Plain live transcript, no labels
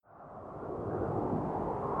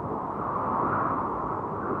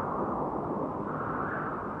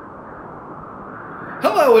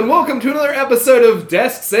Hello and welcome to another episode of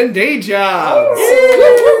Desks and Day Jobs.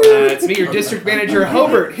 It's me, your district manager,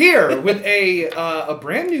 Hobart, here with a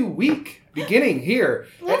brand new week beginning here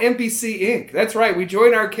at NPC Inc. That's right, we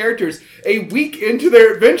join our characters a week into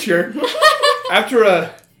their adventure after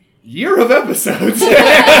a year of episodes.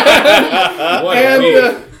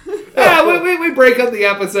 We break up the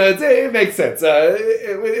episodes. It makes sense.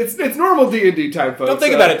 It's normal D&D time, folks. Don't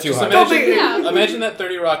think about it too hard. Imagine that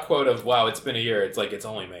 30 Rock quote of, wow, it's been a year. It's like, it's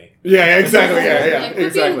only May. Yeah, exactly. Yeah, quit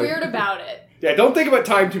exactly. being weird about it. Yeah, don't think about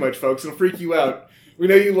time too much, folks. It'll freak you out. We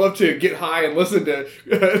know you love to get high and listen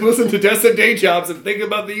to Desk and Day Jobs and think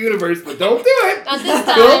about the universe, but don't do it. Not this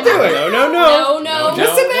time. Don't do it. No.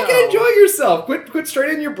 Just sit back and enjoy yourself. Quit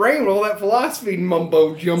straining your brain with all that philosophy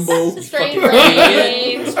mumbo jumbo. Strain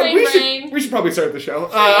brain. We should probably start the show.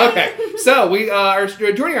 Okay, so we are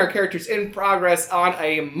joining our characters in progress on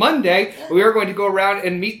a Monday. We are going to go around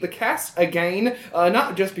and meet the cast again,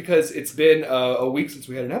 not just because it's been a week since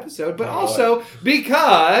we had an episode, but also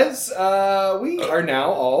because we are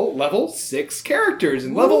now all level 6 characters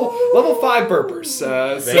and level 5 burpers.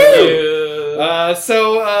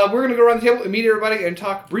 So we're going to go around the table and meet everybody and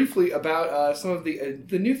talk briefly about some of the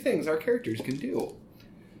new things our characters can do.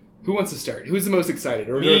 Who wants to start? Who's the most excited?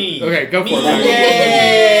 Me. Okay, go for it.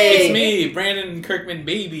 Yay! It's me, Brandon Kirkman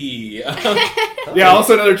Baby. Yeah,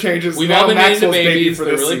 also another change is We've now all been named Maxwell's baby babies. for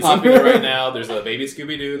They're this really season. popular right now. There's a baby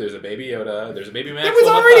Scooby-Doo. There's a baby Yoda. There's a baby Maxwell. There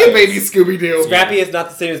was already a baby Scooby-Doo. Scrappy is not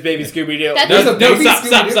the same as Baby Scooby-Doo. There's a baby stop.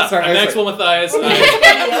 Scooby-Doo. Sorry, I'm Maxwell Matthias.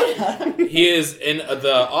 He is, in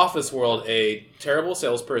the office world, a terrible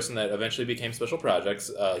salesperson that eventually became Special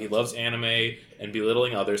Projects. He loves anime and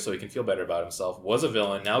belittling others so he can feel better about himself. Was a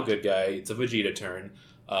villain, now good guy. It's a Vegeta turn.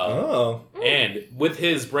 And with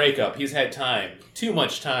his breakup, he's had time. Too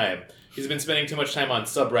much time. He's been spending too much time on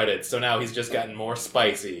subreddits, so now he's just gotten more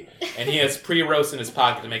spicy. And he has pre-roast in his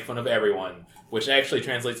pocket to make fun of everyone, which actually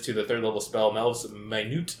translates to the 3rd level spell, Melv's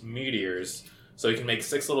Minute Meteors. So he can make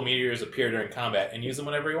 6 little meteors appear during combat and use them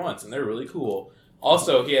whenever he wants, and they're really cool.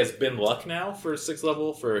 Also, he has Bin Luck now for 6th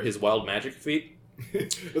level for his wild magic feat.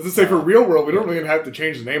 As I say, for real world, we don't really have to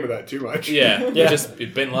change the name of that too much. Yeah. Just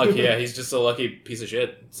Bin Luck, he's just a lucky piece of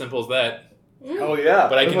shit. Simple as that. Oh yeah.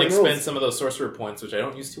 But I can expend rules. some of those sorcerer points, which I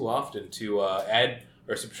don't use too often, to add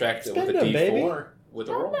or subtract it with a Spend 'em, D4 baby. with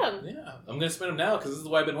a roll. Spend 'em. Yeah, I'm going to spend them now because this is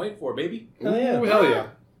what I've been waiting for, baby. Hell yeah. Ooh, hell yeah.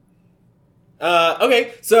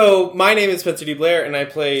 Okay, so my name is Spencer D. Blair, and I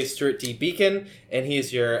play Stuart D. Beacon, and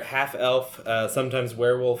he's your half-elf, sometimes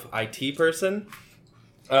werewolf IT person.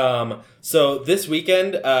 So this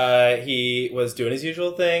weekend, he was doing his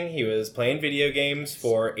usual thing. He was playing video games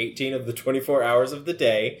for 18 of the 24 hours of the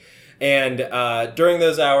day, and during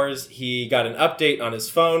those hours, he got an update on his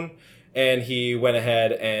phone, and he went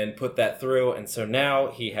ahead and put that through, and so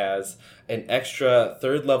now he has an extra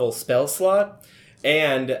 3rd level spell slot.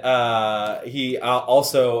 And he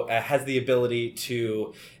also has the ability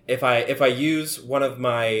to, if I use one of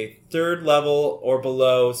my 3rd level or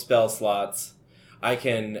below spell slots, I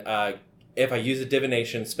can, if I use a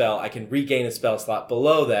divination spell, I can regain a spell slot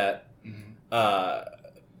below that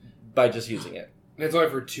by just using it. And it's only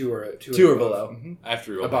for 2 or below. Mm-hmm. I have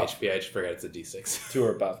to roll my HP. I just forgot it's a D6. 2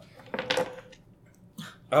 or above.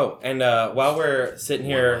 Oh, and while we're sitting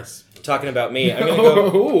here talking about me, I'm going to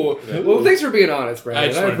go... Well, thanks for being honest, Brandon. I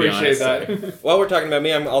just I want to be appreciate honest, that. While we're talking about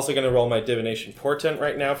me, I'm also going to roll my divination portent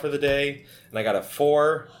right now for the day, and I got a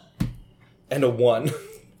 4 and a 1.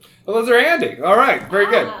 Well, those are handy. All right, very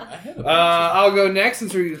good. I had a I'll go next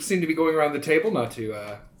since we seem to be going around the table, not to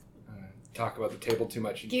talk about the table too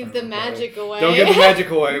much. Give the magic away. Don't give the magic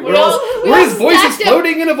away. We're all his voice is stacked up.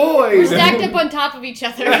 floating in a void. We're stacked up on top of each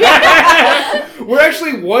other. We're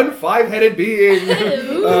actually one 5-headed being.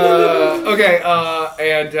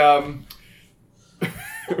 And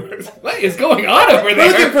what is going on over there?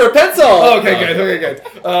 Looking for a pencil! Oh, okay, good.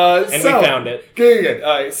 And we found it. Good. All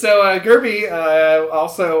right, so Gerby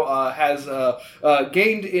also has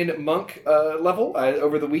gained in monk level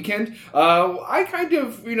over the weekend. I kind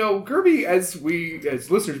of, Gerby, as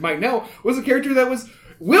listeners might know, was a character that was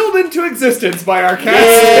willed into existence by our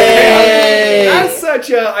cast. As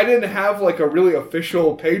such, I didn't have like a really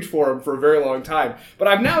official page for him for a very long time, but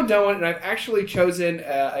I've now done one, and I've actually chosen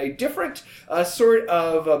a different sort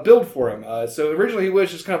of build for him. So originally he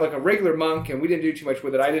was just kind of like a regular monk, and we didn't do too much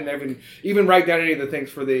with it. I didn't even write down any of the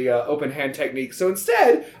things for the open hand technique. So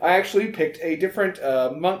instead, I actually picked a different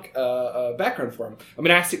monk background for him, a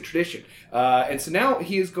monastic tradition. And so now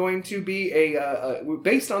he is going to be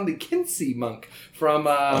based on the Kinsey monk from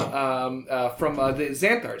the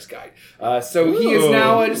Xanthar's Guide. So he is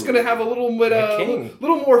now just going to have a little bit,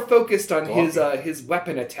 little more focused on his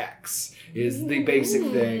weapon attacks. Is the basic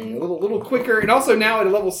thing a little quicker, and also now at a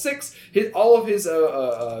level 6, all of his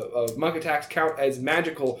monk attacks count as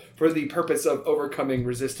magical for the purpose of overcoming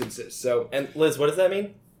resistances. So, and Liz, what does that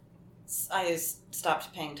mean? I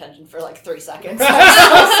stopped paying attention for like 3 seconds. I'm so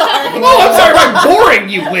sorry. Oh, I'm sorry if I'm boring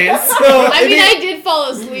you, Liz. I mean, I did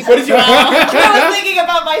fall asleep as well. I was thinking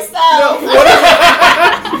about myself.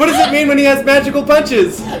 What does it mean when he has magical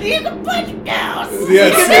punches? You can punch ghosts.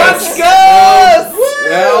 Yes, Let's go!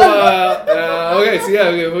 Now, okay, so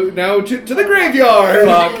yeah, now to the graveyard.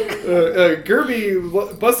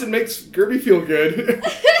 Gerby, Busted makes Gerby feel good.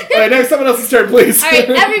 Now someone else's turn, please. All right,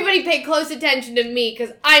 everybody pay close attention to me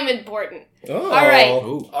because I'm important. Oh, all right.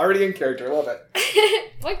 Ooh. Already in character, love it.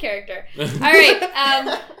 What character? All right,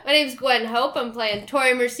 my name's Gwen Hope. I'm playing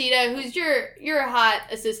Tori Mercida, who's your hot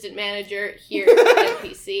assistant manager here at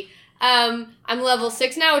NPC. I'm level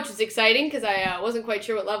 6 now, which is exciting because I wasn't quite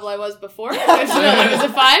sure what level I was before. I was a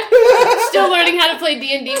 5. Still learning how to play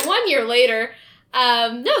D&D 1 year later.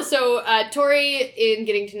 Tori, in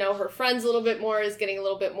getting to know her friends a little bit more, is getting a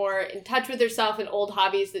little bit more in touch with herself and old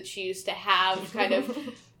hobbies that she used to have, kind of,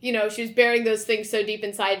 she was burying those things so deep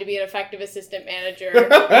inside to be an effective assistant manager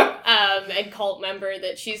and cult member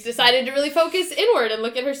that she's decided to really focus inward and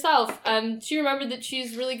look at herself. She remembered that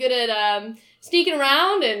she's really good at sneaking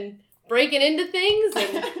around and breaking into things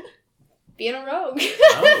and being a rogue.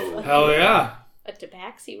 Oh. Hell yeah. A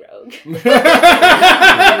tabaxi rogue. A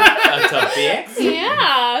tabaxi?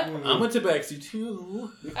 Yeah. I'm a tabaxi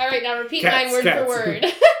too. All right, now repeat Cats, mine word cats. for word.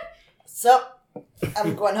 So,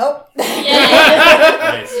 I'm Gwen Hope. Yeah.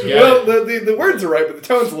 Nice. You got Well, it. the words are right, but the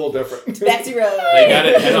tone's a little different. Tabaxi Road. They got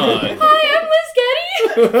it head on. Hi, I'm Liz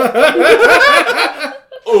Getty.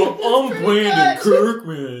 Oh, I'm Brandon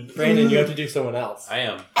Kirkman. Brandon, you have to do someone else. I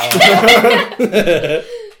am.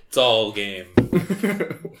 It's all game.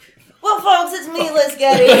 Well, folks, it's me, Liz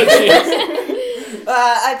Getty.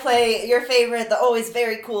 I play your favorite, the always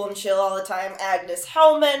very cool and chill all the time, Agnes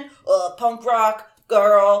Hellman, punk rock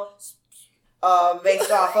girl,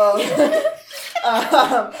 based off of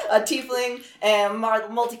a tiefling, and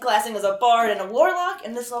multi-classing as a bard and a warlock.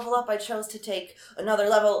 In this level up, I chose to take another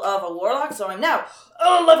level of a warlock, so I'm now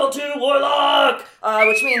a level 2 warlock,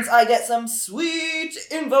 which means I get some sweet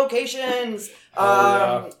invocations.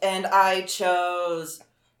 And I chose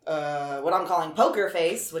what I'm calling Poker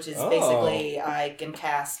Face, which is basically I can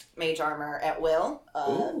cast Mage Armor at will.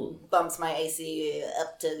 Bumps my AC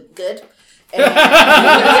up to good.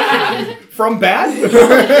 And From bad?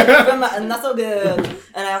 from not so good.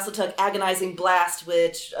 And I also took Agonizing Blast,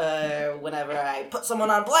 which whenever I put someone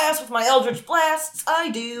on blast with my Eldritch Blasts, I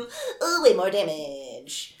do way more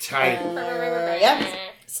damage. Tight. Yeah.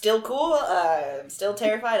 Still cool. Still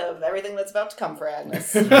terrified of everything that's about to come for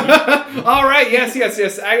Agnes. All right, yes.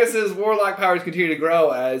 Agnes's warlock powers continue to grow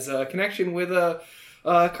as connection with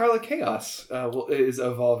Carla Chaos is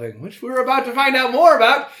evolving, which we're about to find out more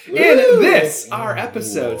about in this, our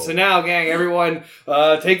episode. So now, gang, everyone,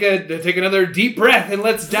 take another deep breath and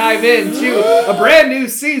let's dive into a brand new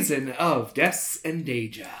season of Deaths and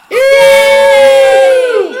Deja.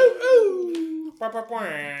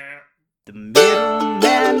 The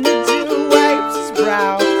middleman needs to wipe his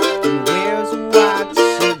brow and wears a watch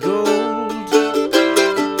of gold.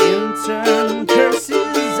 Intern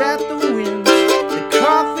curses at the wind. The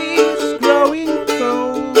coffee's growing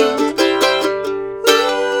cold.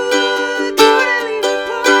 Ooh, totally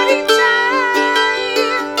party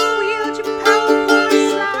time. Wield your powerful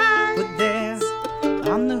slide. But there's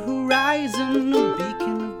on the horizon a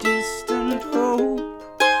beacon of distant hope.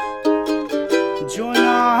 Join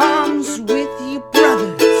arms with your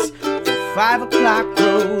brothers, for 5 o'clock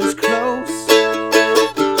grows close.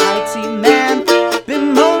 The IT man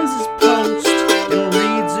bemoans his post and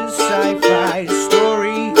reads his sci-fi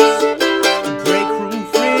stories. The break room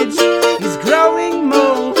fridge is growing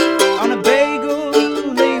mold on a bagel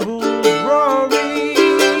labeled Rory.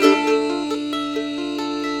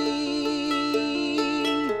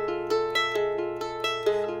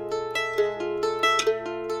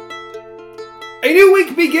 A new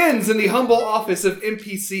week begins in the humble office of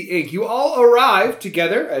NPC Inc. You all arrive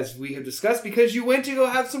together, as we have discussed, because you went to go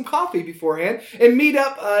have some coffee beforehand and meet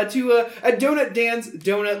up at Donut Dan's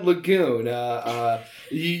Donut Lagoon.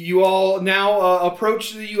 You all now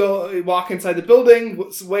approach, you walk inside the building,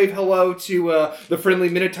 wave hello to the friendly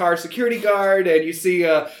Minotaur security guard, and you see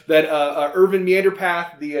that Irvin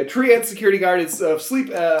Meanderpath, the Triad security guard, is asleep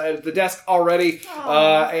at the desk already,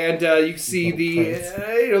 and you see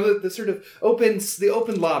the sort of open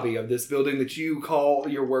lobby of this building that you call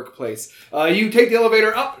your workplace. You take the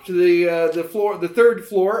elevator up to the third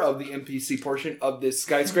floor of the NPC portion of this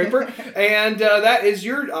skyscraper, and that is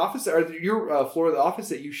your office, or your floor of the office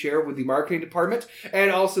that you share with the marketing department, and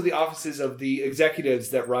also the offices of the executives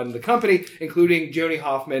that run the company, including Joni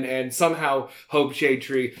Hoffman and somehow Hope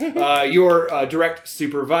Shadetree, your direct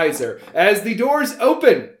supervisor. As the doors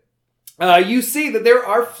open, you see that there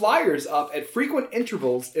are flyers up at frequent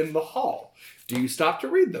intervals in the hall. Do you stop to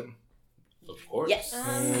read them? Of course. Yes.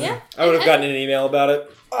 Yeah. I would have gotten an email about it.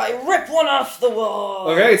 I rip one off the wall.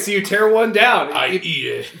 Okay, so you tear one down. I eat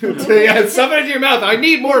it. Yeah, stuff it into your mouth. I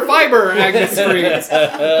need more fiber, Agnes screams.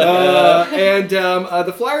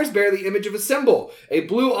 The flyers bear the image of a symbol. A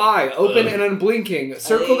blue eye, open and unblinking,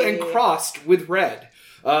 circled and crossed with red.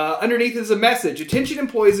 Underneath is a message. Attention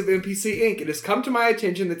employees of NPC Inc. It has come to my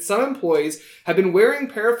attention that some employees have been wearing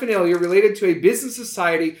paraphernalia related to a business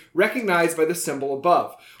society recognized by the symbol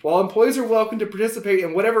above. While employees are welcome to participate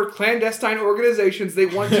in whatever clandestine organizations they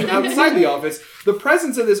want to outside the office, the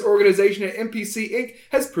presence of this organization at NPC Inc.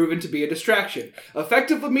 has proven to be a distraction.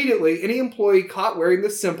 Effective immediately, any employee caught wearing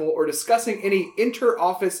this symbol or discussing any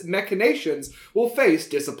inter-office machinations will face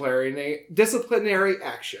disciplinary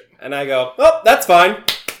action. And I go, oh, that's fine.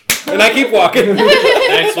 And I keep walking.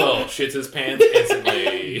 Maxwell shits his pants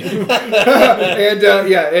instantly.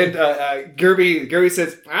 Gerby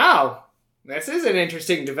says, "Wow, this is an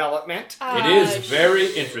interesting development." It is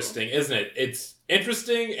very interesting, isn't it? It's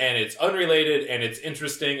interesting, and it's unrelated, and it's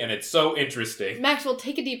interesting, and it's so interesting. Maxwell,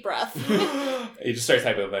 take a deep breath. He just starts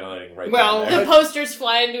hyperventilating right Well, there. The posters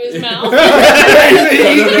fly into his mouth.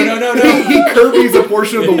 No. He Kirby's a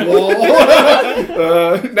portion of the wall.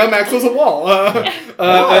 Now Maxwell's a wall.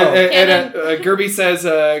 Gerby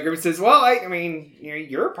says, "Well, I mean,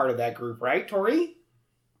 you're a part of that group, right, Tori?"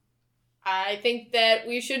 I think that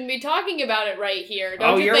we shouldn't be talking about it right here,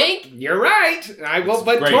 don't you think? You're right. I will, It's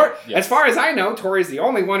but great, yes. as far as I know, Tori's the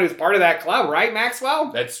only one who's part of that club, right,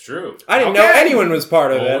 Maxwell? That's true. I didn't know Okay. anyone was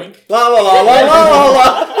part of Boing. it. La la la la la la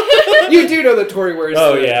la. You do know that Tori wears.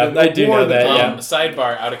 Oh, yeah, I do know more than- that, yeah.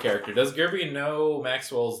 Sidebar, out of character. Does Gerby know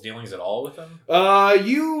Maxwell's dealings at all with him?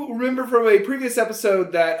 You remember from a previous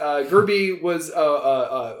episode that Gerby was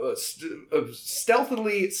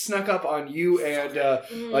stealthily snuck up on you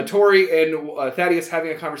and Tori and Thaddeus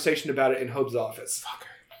having a conversation about it in Hope's office.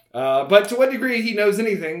 Fucker. But to what degree he knows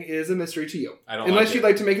anything is a mystery to you. I don't Unless like you'd it.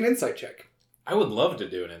 like to make an insight check. I would love to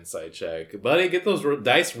do an insight check. Buddy, get those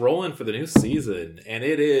dice rolling for the new season. And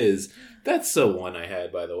it is... That's a 1 I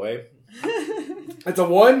had, by the way. That's a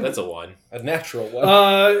 1. That's a 1. A natural one.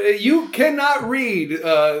 You cannot read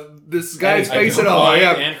this guy's I face do at all. blind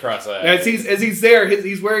Yeah. and cross-eyed. As he's there,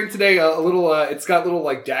 he's wearing today a little. It's got little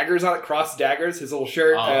like daggers on it, cross daggers. His little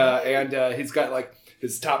shirt, and he's got like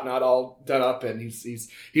his top knot all done up, and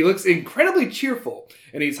he looks incredibly cheerful.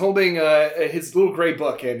 And he's holding his little gray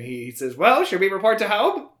book, and he says, "Well, should we report to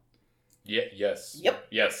Hope? Yes. Yep.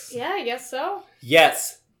 Yes. Yeah, I guess so.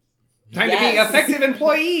 Yes. Time to be Yes. effective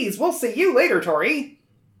employees. We'll see you later, Tori."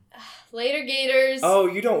 Later, Gators. Oh,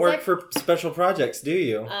 you don't work for special projects, do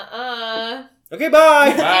you? Okay,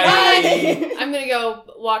 bye. Bye. I'm gonna go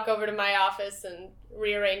walk over to my office and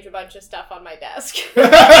rearrange a bunch of stuff on my desk.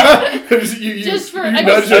 Just for- you I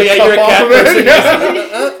nudge just- Oh yeah, you're a off cat of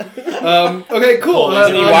it. person. Okay, cool.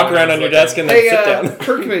 And you walk around on your desk and then Hey, sit down.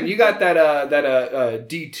 Kirkman, you got that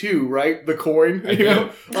D2, right? The coin. I You do. know?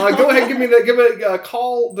 Go ahead, give me that. Give it.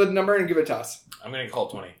 Call the number and give it to us. I'm going to call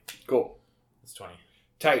 20. Cool. It's 20.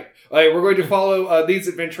 Tight. All right, we're going to follow these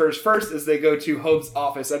adventurers first as they go to Hope's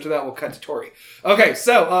office. After that, we'll cut to Tori. Okay,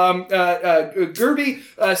 so Gerby,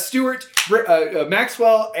 Stuart,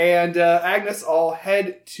 Maxwell, and Agnes all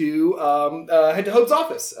head to Hope's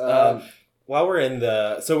office. While we're in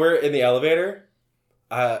the elevator,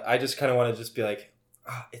 I just kind of want to just be like,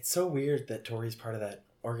 it's so weird that Tori's part of that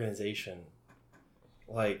organization,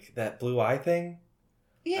 like that blue eye thing.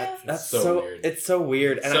 Yeah. That's So so weird. It's so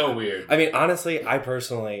weird. And So weird. I mean, honestly, I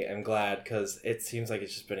personally am glad because it seems like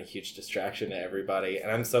it's just been a huge distraction to everybody,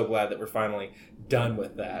 and I'm so glad that we're finally done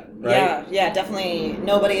with that. Right? Yeah, definitely.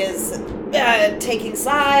 Nobody is taking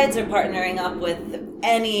sides or partnering up with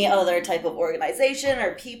any other type of organization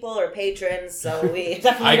or people or patrons, so we I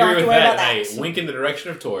definitely don't agree have to with worry that. about that. I wink in the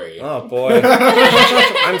direction of Tori. Oh boy,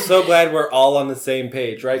 I'm so glad we're all on the same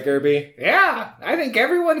page, right, Gerby? Yeah, I think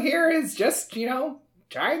everyone here is just,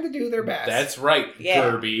 trying to do their best. That's right, Yeah.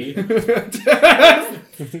 Kirby.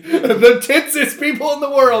 The tensest people in the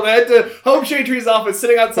world at Home Shade Tree's office,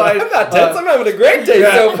 sitting outside. I'm not tense. I'm having a great day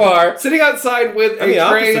yeah. so far. Sitting outside with I'm the a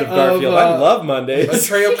tray opposite of Garfield. I love a Mondays.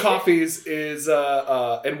 tray of coffees is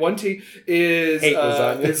and one tea is Hate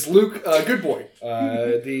lasagna. is Luke Goodboy,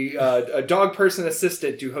 the a dog person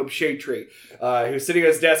assistant to Hope Shade Tree, who's sitting at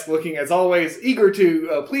his desk looking as always eager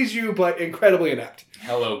to please you but incredibly inept.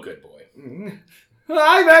 Hello, good boy.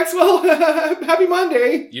 Hi Maxwell, happy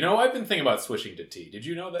Monday. You know, I've been thinking about switching to tea. Did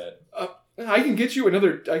you know that? I can get you a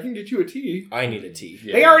tea. I need a tea.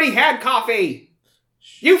 Yeah. They already had coffee.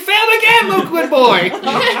 You failed again, Luke Goodboy.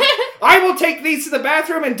 I will take these to the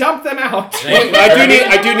bathroom and dump them out. Thank you,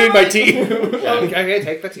 I do need my tea. Okay,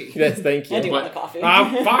 take the tea. Yes, thank I do you. want the coffee.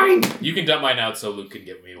 Fine. You can dump mine out so Luke can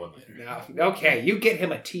get me one later. No, okay, you get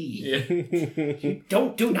him a tea. Yeah.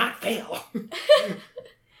 Do not fail.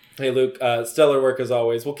 Hey, Luke. Stellar work as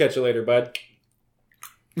always. We'll catch you later, bud.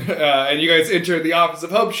 And you guys enter the office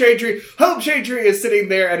of Hope Shade Tree. Hope Shade Tree is sitting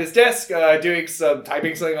there at his desk, typing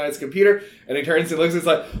something on his computer, and he turns and looks and is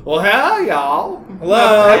like, "Well, hi, y'all.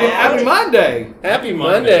 Hello. Happy Monday. Happy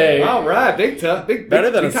Monday. All right, big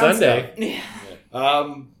Better than a big time Sunday.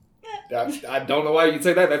 stuff. I don't know why you'd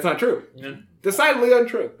say that. That's not true. Yeah. Decidedly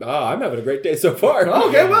untrue. Oh, I'm having a great day so far.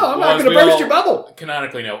 Okay, well, I'm not as going to we burst all your bubble.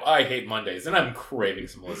 Canonically, no, I hate Mondays, and I'm craving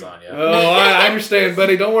some lasagna. Oh, I understand,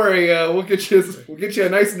 buddy. Don't worry. We'll get you a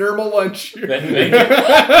nice normal lunch. Thank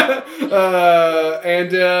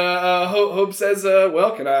Hope says,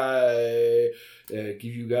 "Well, can I give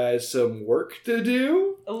you guys some work to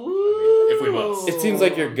do?" Ooh. If we must. It seems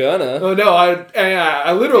like you're gonna. Oh no,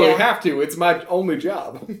 I literally Yeah. have to. It's my only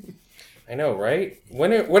job. I know, right?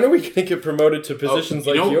 When are we going to get promoted to positions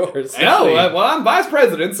you like know, yours? Actually- Well, I'm vice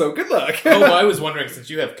president, so good luck. Oh, I was wondering, since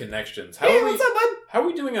you have connections, how Hey, are we? what's up, bud? How are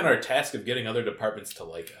we doing on our task of getting other departments to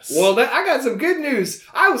like us? Well, I got some good news.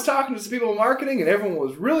 I was talking to some people in marketing, and everyone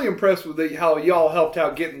was really impressed with how y'all helped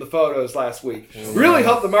out getting the photos last week. Really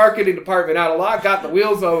helped the marketing department out a lot. Got the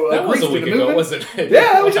wheels that was greased a week and ago, moving. wasn't it?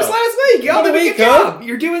 Yeah, it was just last week. Y'all What a did a week, good huh? job.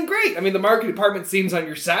 You're doing great. I mean, the marketing department seems on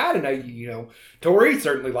your side, and Tori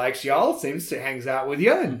certainly likes y'all. Seems to hangs out with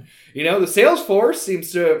you, and the sales force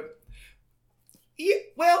seems to. Yeah,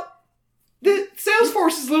 well. The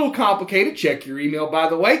Salesforce is a little complicated. Check your email, by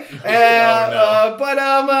the way. But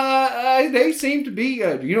they seem to be.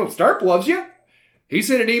 Starp loves you. He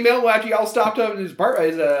sent an email after y'all stopped up at his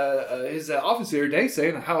office the other day,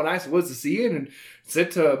 saying how nice it was to see you, and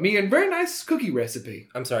sent me a very nice cookie recipe.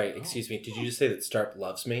 I'm sorry, excuse me. Did you just say that Starp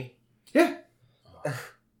loves me? Yeah.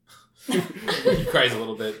 He cries a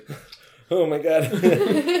little bit. Oh my god.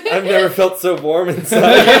 I've never felt so warm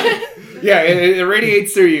inside. Yeah, it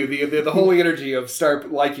radiates through you the holy energy of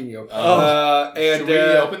Starp liking you. Should we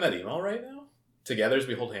open that email right now? Together as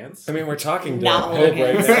we hold hands? I mean, we're talking to Not Hope holding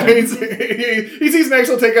right hands. now. he sees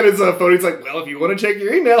Maxwell take out his phone. He's like, "Well, if you want to check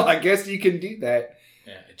your email, I guess you can do that."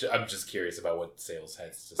 Yeah, I'm just curious about what sales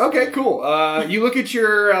has to say. Okay, cool. You look at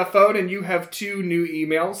your phone and you have 2 new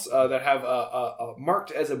emails that have marked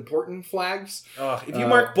as important flags. If you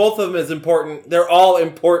mark both of them as important, they're all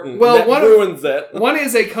important. Well, that one ruins it. One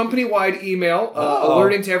is a company-wide email Oh.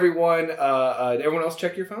 alerting to everyone. Everyone else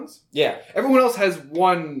check your phones? Yeah. Everyone else has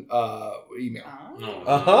one email. No.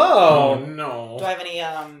 Oh. No. Do I have any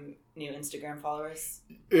new Instagram followers?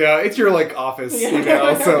 Yeah, it's your office Yeah.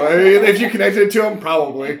 email. So if you connected to them,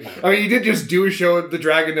 probably. I mean, you did just do a show at the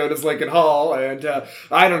Dragon Notice Lincoln Hall, and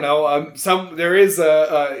I don't know. There is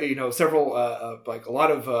several a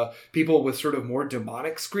lot of people with sort of more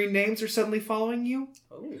demonic screen names are suddenly following you.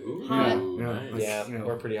 Ooh, Hot. nice. Yeah,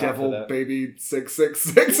 we're pretty hot Devil for that. Baby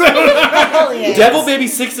 666. Hell yeah. Devil Baby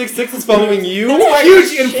 666 is following you?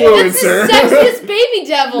 Huge That's influencer. the sexiest baby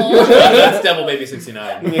devil. That's Devil Baby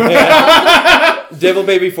 69. Yeah. Devil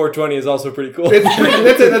Baby 420 is also pretty cool.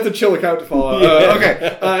 That's a chill account to follow. Yeah.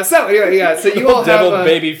 Okay. So anyway, yeah. So you all Devil have.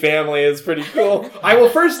 Baby family is pretty cool. I will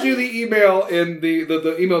first do the email in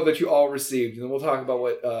the email that you all received, and then we'll talk about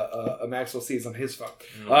what Maxwell sees on his phone.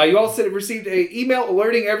 You all received a email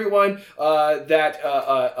alerting everyone that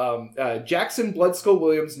Jackson Bloodskull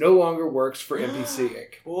Williams no longer works for NPC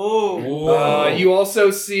Inc. Ooh. You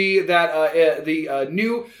also see that the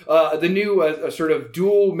new sort of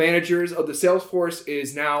dual managers of the sales force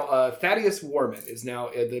is now Thaddeus Warman is now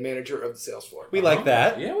the manager of the sales floor. We like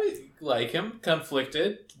that. Yeah, we like him.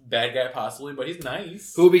 Conflicted. Bad guy possibly, but he's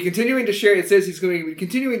nice. Who will be continuing to share. It says he's going to be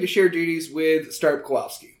continuing to share duties with Starp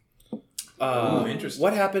Kowalski. Ooh, interesting.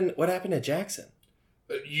 What happened to Jackson?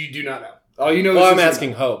 You do not know. All you know. Well, is I'm this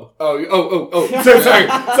asking Hope. Oh. Sorry.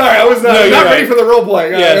 I was No, you're not right. ready for the role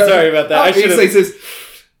play. Yeah, sorry about that. I He should've- says,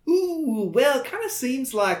 "Ooh, Ooh, well, it kind of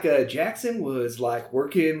seems like Jackson was like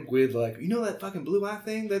working with that fucking blue eye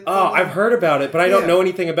thing. That I've heard about it, but I don't Yeah. know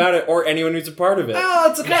anything about it or anyone who's a part of it. Oh,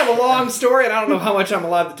 it's a kind of a long story, and I don't know how much I'm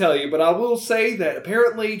allowed to tell you, but I will say that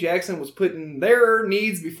apparently Jackson was putting their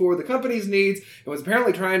needs before the company's needs, and was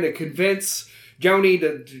apparently trying to convince Joni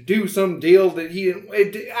to do some deal that he didn't.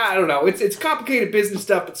 I don't know. It's complicated business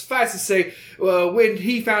stuff, but suffice to say, when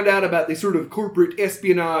he found out about the sort of corporate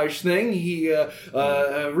espionage thing, he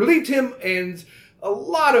relieved him and a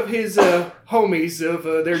lot of his homies of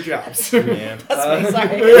their jobs. Yeah. That's me,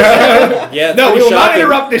 sorry. Yeah, it's No, we pretty will not shocking.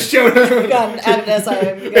 interrupt this show. Gotten Agnes, I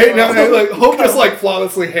am. Hey, no, Hope just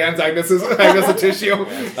flawlessly hands Agnes a tissue.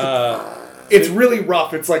 It's really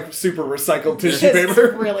rough. It's like super recycled tissue It's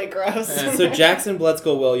paper. really gross. So Jackson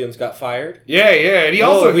Bloodskull Williams got fired. Yeah, and he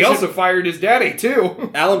Oh, we also fired his daddy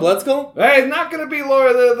too. Alan Bloodskull? Hey, not going to be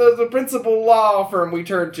the principal law firm we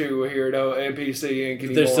turn to here at NPC Inc.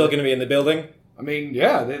 anymore. They're still going to be in the building? I mean,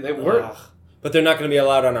 yeah, they were. Ugh. But they're not going to be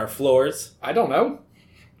allowed on our floors. I don't know.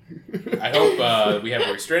 I hope we have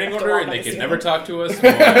a restraining order and they can never talk to us. Yeah,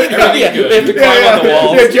 Everything's they have good. to climb on the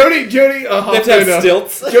walls. Yeah, Jody They have to have Hoffman.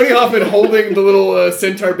 stilts. Jody Hoffman holding the little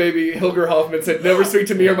centaur baby Hilger Hoffman said, "Never speak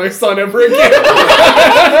to me or my son ever again." Ooh,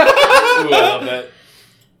 I love that.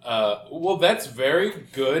 Well, that's very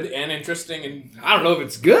good and interesting. And I don't know if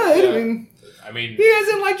it's good. Yeah. I mean, he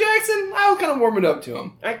isn't like Jackson. I was kind of warming up to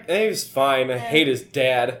him. He was fine. I hate his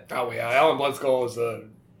dad. Oh yeah, Alan Bloodskull is a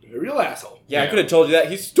real asshole. Yeah, I Yeah. could have told you that.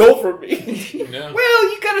 He stole from me. yeah.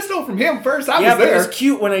 Well, you kind of stole from him first. I Yeah, was but it there. was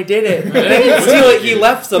cute when I did it. And I didn't steal it. He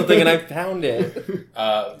left something and I found it.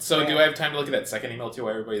 So do I have time to look at that second email too?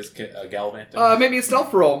 Where everybody's gallivanting. Maybe a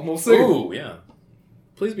stealth roll. We'll see. Ooh, yeah.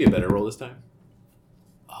 Please be a better roll this time.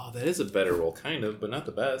 Oh, that is a better roll, kind of, but not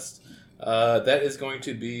the best. That is going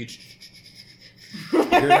to be.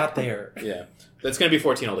 You're not there. Yeah, that's going to be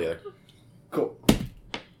 14 altogether. Cool.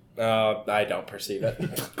 I don't perceive it.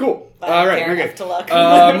 Cool. I All don't right, care we're enough good. to look.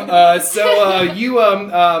 So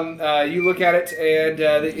you look at it, and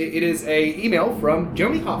it is a email from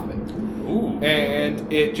Joni Hoffman, Ooh.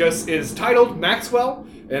 and it just is titled Maxwell,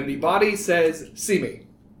 and the body says "See me."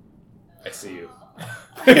 I see you.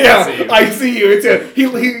 Yeah, see you. I see you. It's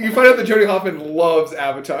you find out that Joni Hoffman loves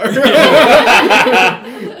Avatar. Yeah.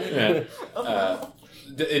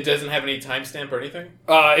 It doesn't have any timestamp or anything?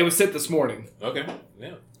 It was sent this morning. Okay.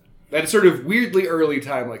 Yeah. At a sort of weirdly early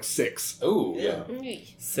time, like 6. Ooh, yeah.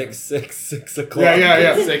 6 o'clock.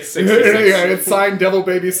 Yeah. 666. Yeah, it's signed Devil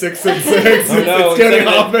Baby 666. Oh no, It's Joni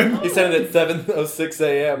Hoffman. he sent it at 7:06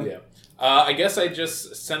 a.m. Yeah. I guess I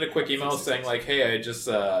just send a quick email saying, like, hey, I just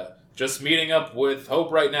meeting up with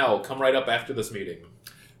Hope right now. Come right up after this meeting.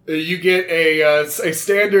 You get a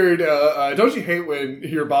standard. Don't you hate when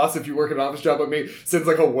your boss, if you work an office job like me, sends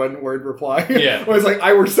like a 1-word reply? Yeah. Where it's like,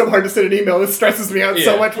 I worked so hard to send an email. This stresses me out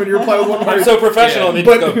so Yeah. much when you reply with 1 word. I'm so professional. And they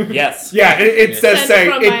But- just go, yes. Yeah, it says Send say.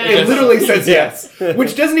 from It, my it ass. literally says yes,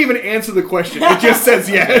 which doesn't even answer the question. It just says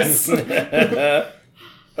yes.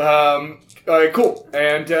 Cool.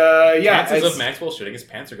 And yeah, Chances as- of Maxwell shitting his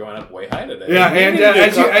pants are going up way high today. Yeah, and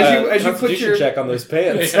as you put Constitution your check on those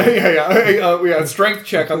pants. yeah, strength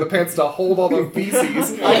check on the pants to hold all the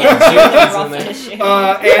feces. Oh, yeah, rough tissue.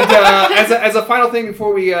 As a final thing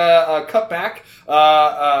before we cut back,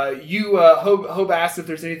 Hope asked if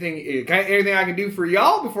there's anything I can do for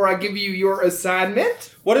y'all before I give you your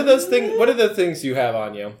assignment. What are those things? What are the things you have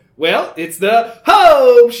on you? Well, it's the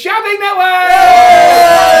Hope Shopping Network.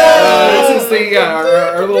 This is the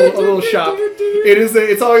our little shop.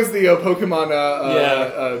 It's always the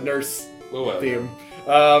Pokemon nurse Whoa. theme.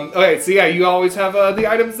 Okay, so yeah, you always have the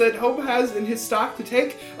items that Hope has in his stock to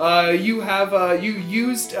take. You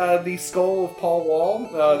used the skull of Paul Wall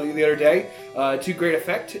the other day to great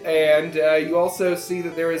effect, and you also see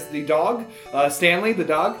that there is the dog, Stanley the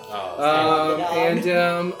dog, Oh, Stanley the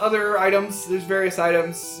dog. and other items. There's various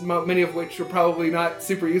items, many of which are probably not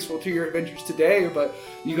super useful to your adventures today, but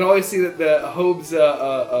you can always see that the Hope's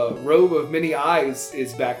robe of many eyes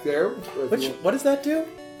is back there. What does that do?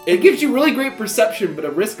 It gives you really great perception, but a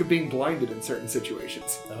risk of being blinded in certain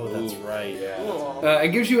situations. Oh, that's right. yeah. Cool.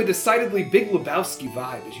 And gives you a decidedly Big Lebowski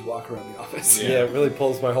vibe as you walk around the office. Yeah. Yeah, it really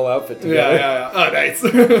pulls my whole outfit together. Yeah. Oh, nice.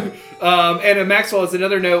 And Maxwell, as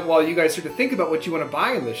another note, while you guys start to think about what you want to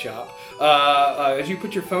buy in the shop, as you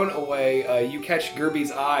put your phone away, you catch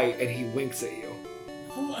Gerby's eye, and he winks at you.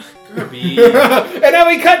 Kirby. And now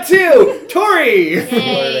we cut to Tori!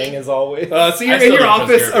 Flirting as always. So you're I in still your don't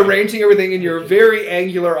trust office, Gerby. arranging everything in your very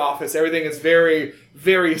angular office. Everything is very,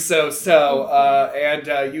 very so-so.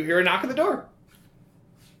 And you hear a knock at the door.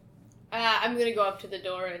 I'm gonna go up to the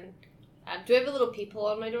door and Do I have a little peephole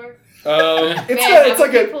on my door? It's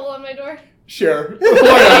like a peephole on my door. sure. Why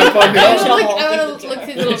not? Fuck it. I want to look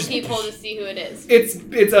through the little peephole to see who it is. It's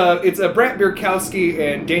a Brant Bierkowski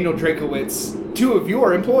and Daniel Drakowitz, two of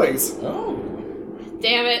your employees. Oh.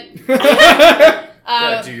 Damn it.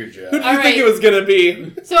 Yeah, do your job. Who do you think it was gonna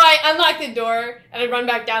be? So I unlock the door and I run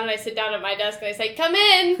back down and I sit down at my desk and I say, "Come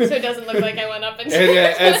in," so it doesn't look like I went up and. And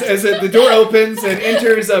as the door opens and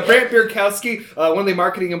enters Brant Bierkowski, one of the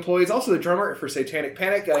marketing employees, also the drummer for Satanic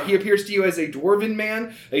Panic. He appears to you as a dwarven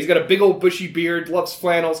man. He's got a big old bushy beard, loves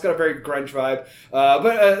flannels, got a very grunge vibe,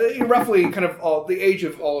 but roughly kind of the age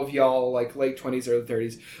of all of y'all, like late 20s, early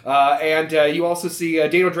 30s. And you also see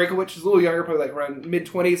Daniel Drakowitz, who's a little younger, probably like around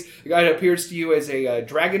mid-20s. The guy that appears to you as a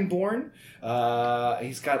Dragonborn.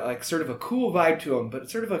 He's got like sort of a cool vibe to him,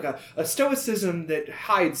 but sort of like a stoicism that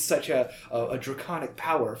hides such a draconic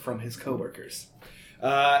power from his coworkers.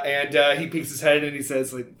 And he peeks his head and he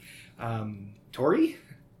says, like, Tori,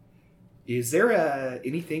 is there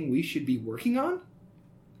anything we should be working on?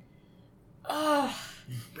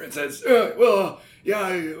 Brent says,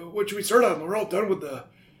 yeah, what should we start on? We're all done with the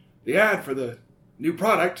ad for the new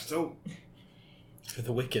product, so... For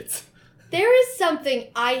the wickets. There is something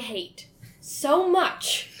I hate so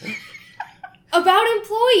much about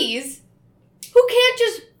employees who can't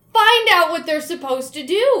just find out what they're supposed to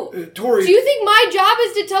do. Tori... Do you think my job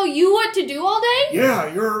is to tell you what to do all day?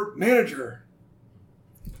 Yeah, you're manager.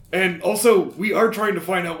 And also, we are trying to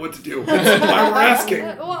find out what to do. That's why we're asking.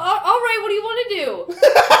 Well, all right, what do you want to do?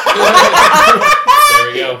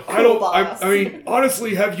 There we go. I mean,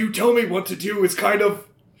 honestly, have you tell me what to do is kind of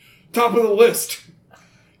top of the list.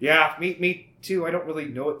 Yeah, me too. I don't really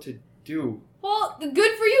know what to do. Well, good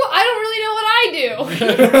for you. I don't really know what I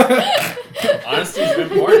do. Honesty is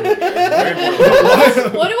important. Very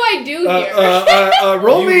important. What do I do here?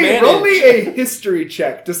 Roll You me a history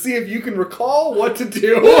check to see if you can recall what to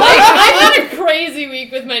do. I've had a crazy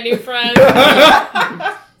week with my new friend.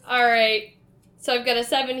 All right. So I've got a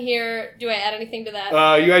 7 here. Do I add anything to that?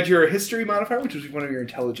 You had your history modifier, which was one of your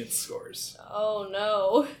intelligence scores. Oh,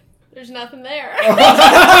 no. There's nothing there.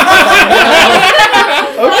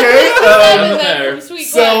 Okay. Sweet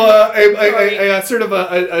So a sort of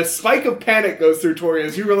a spike of panic goes through Tori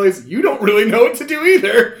as you realize you don't really know what to do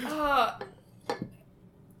either. How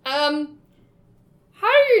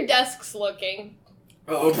are your desks looking?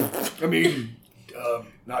 I mean,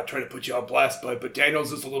 not trying to put you on blast, but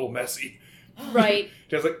Daniel's is a little messy. Right.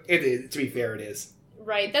 Just like it is. To be fair, it is.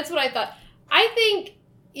 Right. That's what I thought. I think,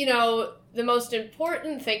 the most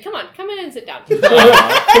important thing... Come in and sit down. The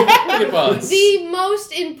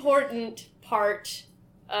most important part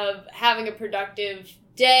of having a productive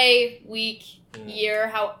day, week, year,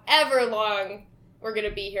 however long we're going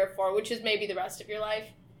to be here for, which is maybe the rest of your life,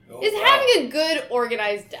 is having a good,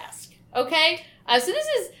 organized desk. Okay? So this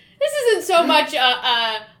isn't so much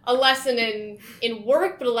a lesson in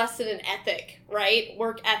work, but a lesson in ethic, right?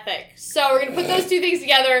 Work ethic. So we're going to put those two things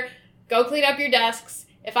together. Go clean up your desks.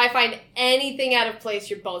 If I find anything out of place,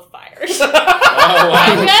 you're both fired. Oh,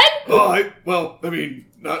 wow. Good? Well, I mean,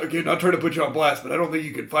 not trying to put you on blast, but I don't think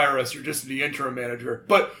you can fire us. You're just the interim manager.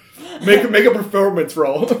 But make a performance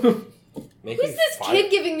roll. Who's this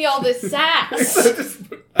kid giving me all this sass?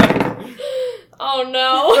 Oh,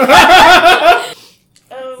 no.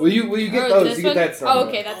 Will you get those? You get that 7. Oh,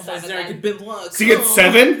 okay, that's 7 then. So you get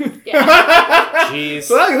 7? Yeah. Jeez.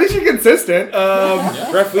 Well, at least you're consistent.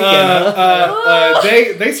 Rough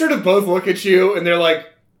weekend. They sort of both look at you and they're like,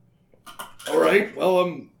 all right,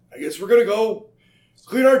 well, I guess we're going to go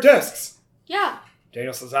clean our desks. Yeah.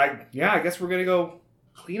 Daniel says, I guess we're going to go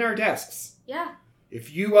clean our desks. Yeah.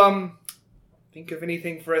 If you, think of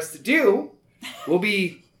anything for us to do, we'll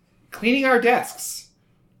be cleaning our desks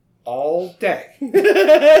all day. And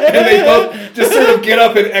they both just sort of get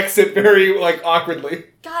up and exit very, awkwardly.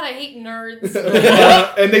 God, I hate nerds.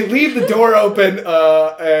 And they leave the door open,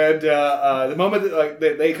 and the moment that,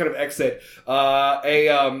 they kind of exit, a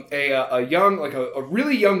young, a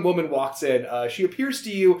really young woman walks in. She appears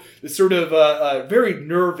to you, this sort of very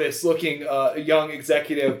nervous looking young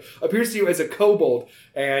executive, appears to you as a kobold,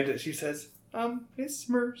 and she says, Miss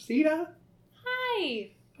Mercida?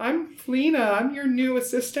 Hi. I'm Felina. I'm your new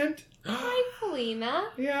assistant. Hi, Felina.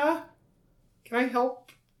 Yeah? Can I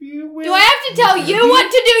help you with... Do I have to tell you what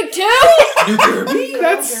to do, too? New Kirby?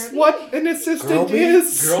 That's what an assistant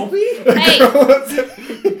is. Girlby? Hey.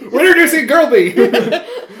 We're introducing Girlby.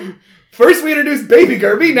 First we introduced Baby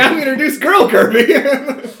Gerby, now we introduce Girl Gerby.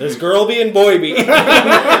 There's Girlby and Boyby.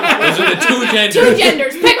 Those are the two genders. Two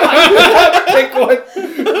genders. Pick one. Pick one.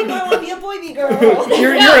 I want to be a boy baby girl.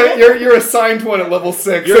 you're assigned one at level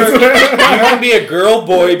 6. You can be a girl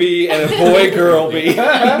boy bee and a boy girl bee.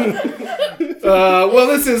 Well,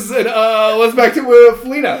 this is let's back to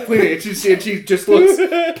Felina. Felina, she just looks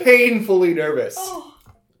painfully nervous.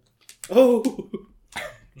 Oh.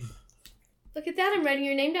 Look at that, I'm writing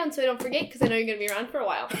your name down so I don't forget, because I know you're going to be around for a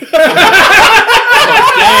while. Damn, dude.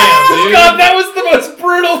 God, that was the most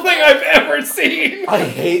brutal thing I've ever seen. I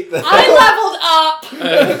hate that. I leveled up!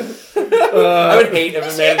 I would hate if a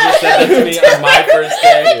manager said that to me on my first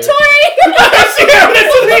day.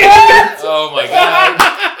 Oh my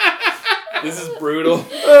god. This is brutal.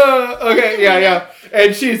 Okay, yeah.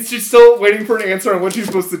 And she's still waiting for an answer on what she's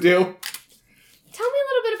supposed to do. Tell me a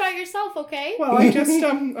little bit about yourself, okay? Well, I just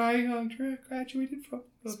graduated from.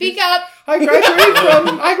 Speak up!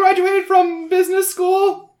 I graduated from business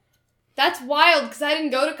school. That's wild, because I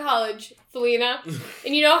didn't go to college, Felina.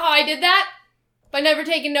 And you know how I did that? By never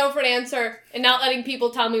taking no for an answer and not letting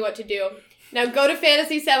people tell me what to do. Now go to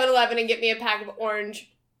Fantasy 7-Eleven and get me a pack of orange.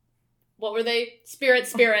 What were they?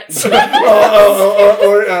 Spirits. Or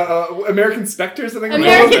American Spectres, I think.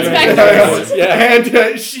 American Spectres. Yeah.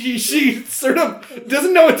 And she sort of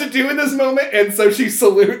doesn't know what to do in this moment, and so she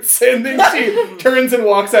salutes, and then she turns and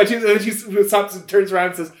walks out. And then she stops and turns around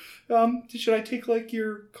and says, should I take, like,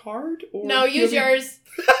 your card? Or No, use yours.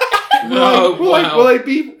 Will I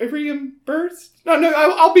be reimbursed? No,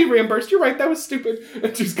 I'll be reimbursed. You're right, that was stupid.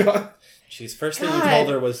 And she's gone. Jeez, first thing you told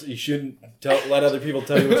her was you shouldn't let other people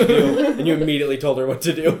tell you what to do, and you immediately told her what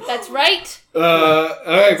to do. That's right.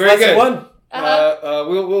 Alright, very good. One.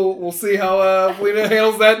 We'll see how Felina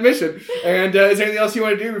handles that mission. And is there anything else you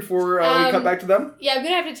want to do before we cut back to them? Yeah, I'm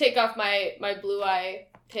going to have to take off my blue eye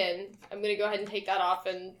pin. I'm going to go ahead and take that off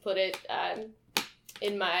and put it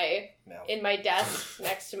in my desk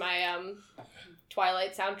next to my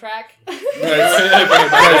Twilight soundtrack.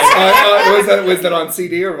 Was that on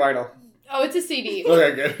CD or vinyl? Oh, it's a CD.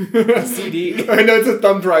 Okay, good. CD. I know it's a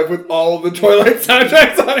thumb drive with all the Twilight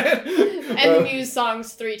soundtracks on it. And the Muse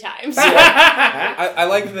songs 3 times. I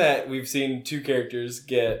like that we've seen 2 characters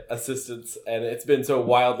get assistance, and it's been so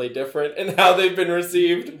wildly different in how they've been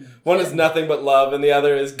received. One is nothing but love, and the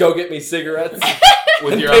other is go get me cigarettes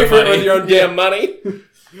With your pay own for it money. with your own damn money.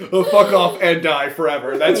 Oh, fuck off and die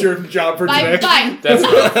forever. That's your job for today. Bye. That's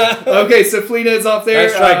rough. Okay, so Felina is off there.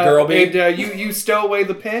 Nice try, girl bee. And you stow away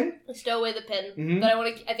the pin. Stow away the pin. Mhm. But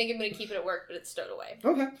I think I'm going to keep it at work, but it's stowed away.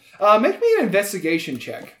 Okay. Make me an investigation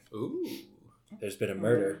check. Ooh. There's been a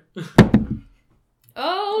murder.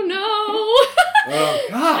 Oh, no. Oh,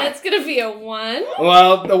 God. That's going to be a 1.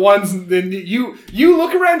 Well, the ones then you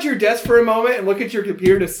look around your desk for a moment and look at your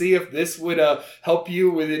computer to see if this would help you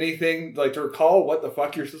with anything, like to recall what the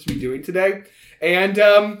fuck you're supposed to be doing today, and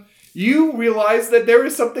you realize that there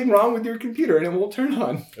is something wrong with your computer and it won't turn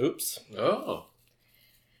on. Oops. Oh.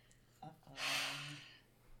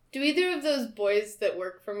 Do either of those boys that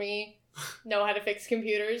work for me know how to fix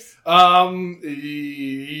computers? You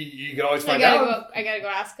can always find out. I gotta go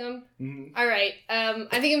ask them. Mhm. All right.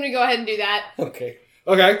 I think I'm gonna go ahead and do that. Okay.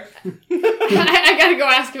 Okay. I gotta go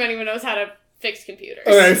ask if anyone knows how to fix computers.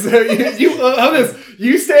 Okay, so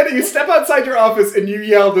you step outside your office and you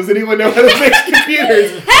yell, "Does anyone know how to fix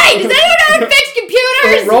computers?" Hey, does anyone know how to fix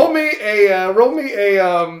computers? Roll me a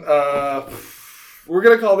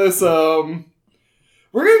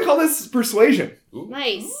we're gonna call this persuasion. Ooh.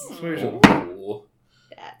 Nice. Persuasion. Ooh.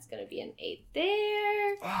 That's gonna be an 8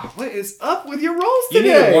 there. Oh, what is up with your rolls You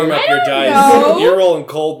today? need to warm up I your don't dice. know. You're rolling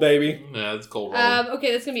cold, baby. Yeah, it's cold roll.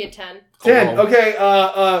 Okay, that's gonna be a 10. 10. Okay.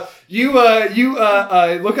 You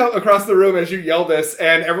look out across the room as you yell this,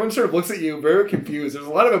 and everyone sort of looks at you very confused. There's a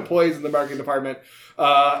lot of employees in the marketing department,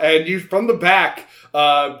 and you from the back,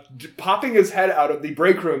 popping his head out of the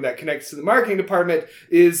break room that connects to the marketing department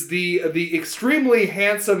is the extremely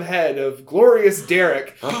handsome head of Glorious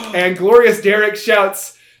Derek, and Glorious Derek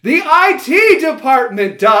shouts, "The IT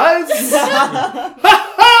department does! Ha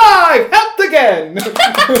ha! I've helped again!"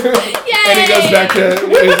 Yay! And he goes back to...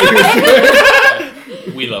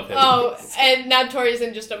 We love him. Oh, and now Tori's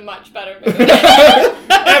in just a much better mood.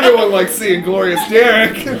 Everyone likes seeing Glorious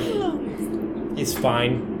Derek. He's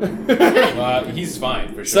fine. He's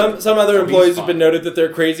fine, for sure. Some other He's employees have fine. been noted that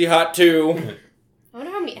they're crazy hot too. I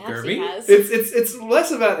wonder how many abs Kirby? he has. It's less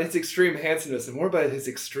about his extreme handsomeness and more about his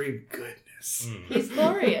extreme goodness. He's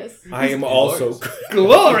glorious. I am also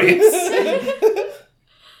Glorious!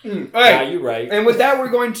 All Yeah, right. you're right. And with that, we're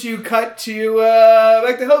going to cut to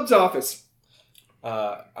back to Hope's office.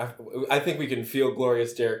 I think we can feel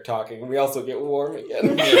Glorious Derek talking. We also get warm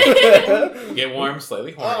again. Get warm,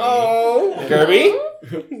 slightly horny. Oh, Gerby?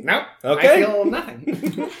 no. Okay. I feel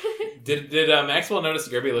nothing. Did Maxwell notice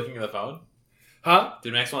Gerby looking at the phone? Huh?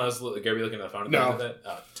 Did Maxwell have Gerby looking at the phone? No. At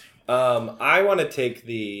that? Oh, I want to take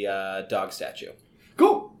the dog statue,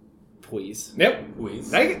 Cool. please. Yep. dang. Please.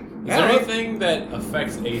 Take it. Is there anything that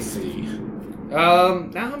affects AC? No,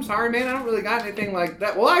 I'm sorry, man. I don't really got anything like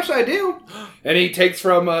that. Well, actually, I do. And he takes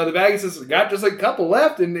from the bag and says, "Got just a couple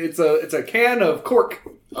left, and it's a can of cork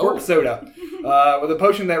soda with a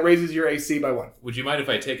potion that raises your AC by 1." Would you mind if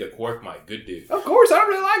I take a quark, my good dude? Of course, I don't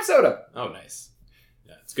really like soda. Oh, nice.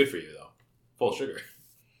 Yeah, it's good for you though. Full sugar.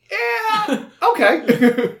 Yeah.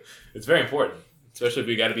 Okay. It's very important, especially if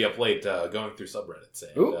you got to be up late going through subreddits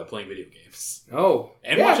and playing video games Oh.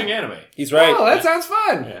 and yeah. watching anime. He's right. Oh, that sounds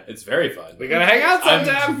fun. Yeah, it's very fun. We gotta hang out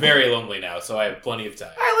sometime. I'm very lonely now, so I have plenty of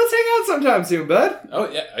time. All right, let's hang out sometime soon, bud. Oh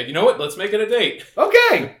yeah, you know what? Let's make it a date.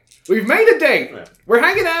 Okay. We've made a date. Yeah. We're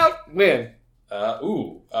hanging out. When? Let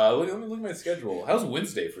me look at my schedule. How's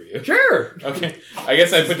Wednesday for you? Sure. Okay, I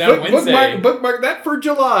guess I put down Wednesday. Bookmark that for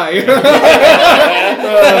July.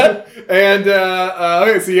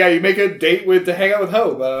 Okay, so yeah, you make a date to hang out with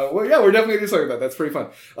Hope. Well, yeah, we're definitely gonna do something like that. That's pretty fun.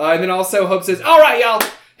 And then also Hope says, "All right, y'all.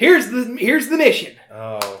 Here's the mission.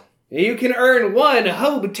 Oh. You can earn 1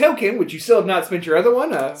 Hope token, which you still have not spent your other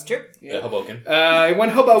one. It's true. Yeah, Hoboken. 1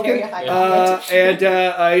 Hoboken. Carry a high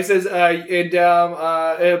And he says,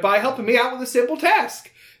 by helping me out with a simple task.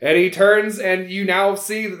 And he turns, and you now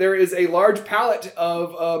see that there is a large palette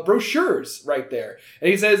of brochures right there. And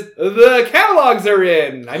he says, "The catalogs are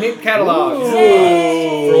in. I make catalogs."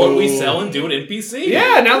 For what we sell and do at NPC.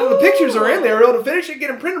 Yeah, now that the pictures are in, they were able to finish it, get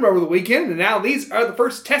them printed over the weekend, and now these are the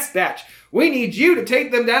first test batch. We need you to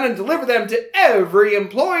take them down and deliver them to every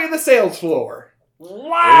employee of the sales floor.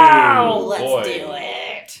 Wow! Ooh, Let's boy. do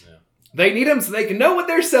it. They need them so they can know what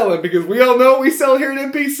they're selling, because we all know what we sell here at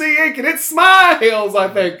NPC Inc., and it's smiles, I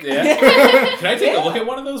think. Yeah. Can I take a look at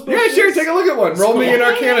one of those books? Yeah, sure, take a look at one. Roll me an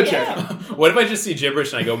Arcana check. What if I just see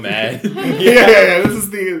gibberish and I go mad? Yeah, this is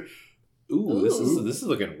the... Ooh, this is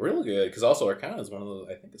looking real good. Because also Arcana is one of those.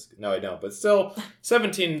 I think it's no, I don't. But still,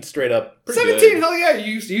 17 straight up. Pretty 17, good. hell yeah.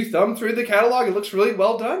 You thumb through the catalog. It looks really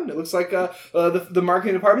well done. It looks like the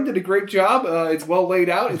marketing department did a great job. It's well laid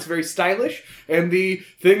out. It's very stylish. And the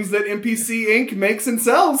things that NPC Inc. makes and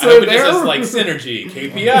sells I hope are it there. just says like synergy,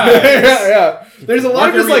 KPIs. yeah. There's a lot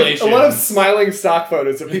of Worker just a lot of relations. smiling stock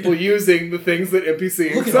photos of people using the things that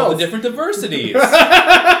NPC Inc. Look at all the sells. different diversities.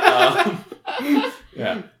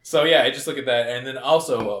 Yeah. So yeah, I just look at that, and then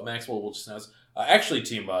also Maxwell will just announce. Actually,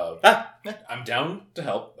 team, I'm down to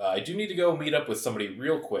help. I do need to go meet up with somebody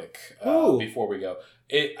real quick before we go.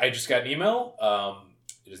 I just got an email.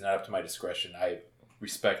 It is not up to my discretion. I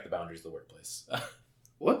respect the boundaries of the workplace.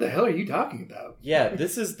 What the hell are you talking about? Yeah,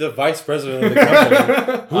 this is the vice president of the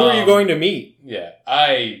company. Who are you going to meet? Yeah,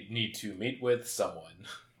 I need to meet with someone.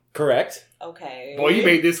 Correct. Okay. Boy, you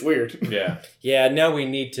made this weird. Yeah. Yeah, now we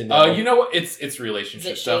need to know. You know what? It's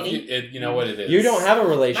relationship Is it stuff. shady? You know what it is. You don't have a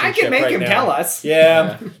relationship I can make right him now. tell us.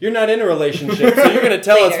 Yeah, you're not in a relationship, so you're going to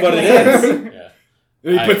tell us Later. what it is.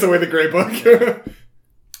 Yeah. He puts away the gray book.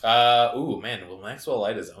 Ooh, man. Will Maxwell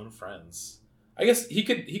light his own friends? I guess he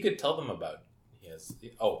could tell them about.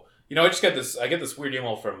 Oh, you know, I get this weird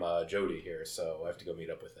email from Jody here, so I have to go meet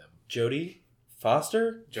up with him. Jodie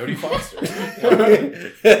Foster? Jody Foster.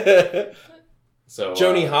 So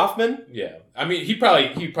Joni Hoffman? Yeah, I mean, he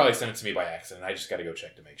probably sent it to me by accident. I just got to go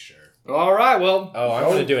check to make sure. All right, well. Oh, I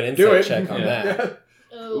want to do an do insight it. check on Yeah. that.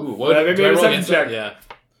 Ooh, what? Maybe Do I a roll second against check. it? Yeah,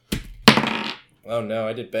 Oh no,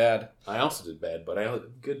 I did bad. I also did bad, but I had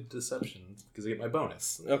good deception because I get my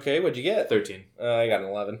bonus. Okay, what'd you get? 13. I got an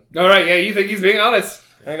 11. All right, yeah, you think he's being honest.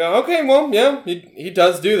 I go, okay, well, yeah, he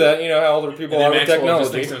does do that. You know how older people And are then with Maxwell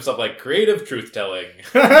just technology. thinks to himself like creative truth telling.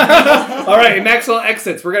 All right, Maxwell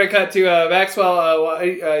exits. We're going to cut to Maxwell.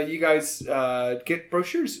 You guys get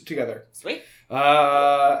brochures together. Sweet.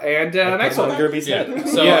 And Maxwell. on Gerby's Yeah. head.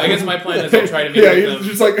 So Yeah. I guess my plan is I'll try to meet Yeah, with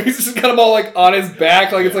he's them. just got them all like on his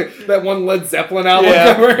back, like it's like that one Led Zeppelin album.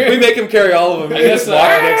 Yeah, cover. we make him carry all of them. He I guess just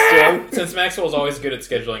walks next to him. Since Maxwell's always good at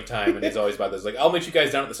scheduling time and he's always about this, like, I'll meet you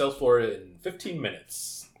guys down at the sales floor in 15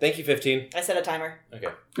 minutes. Thank you, 15. I set a timer. Okay.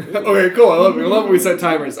 Okay, cool. I love it. I love when we set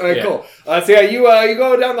timers. Okay, Yeah. cool. So yeah, you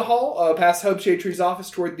go down the hall, past Hope Shade Tree's office,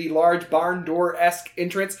 toward the large barn door-esque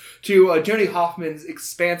entrance to Joni Hoffman's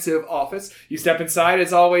expansive office. You step inside.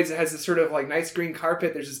 As always, it has this sort of like nice green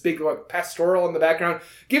carpet. There's this big like, pastoral in the background,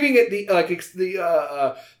 giving it the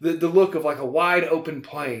the look of like a wide open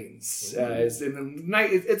plains. It's in the night.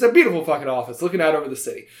 It's a beautiful fucking office, looking out over the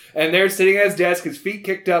city. And there, sitting at his desk, his feet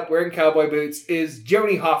kicked up, wearing cowboy boots, is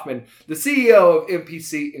Joni Hoffman, the CEO of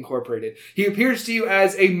NPC Galaxy Incorporated. He appears to you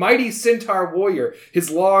as a mighty centaur warrior. His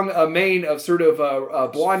long mane of sort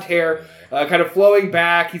of blonde hair, kind of flowing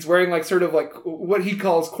back. He's wearing like sort of like what he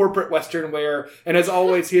calls corporate Western wear. And as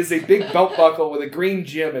always, he has a big belt buckle with a green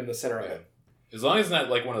gem in the center of it. As long as it's not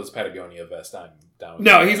like one of those Patagonia vests, I'm down with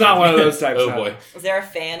No, it. he's not one of those types. Oh no. boy. Is there a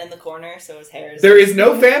fan in the corner so his hair is... There is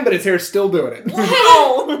no fan, but his hair's still doing it.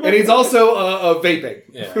 Wow! And he's also vaping.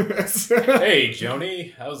 Yeah. Hey,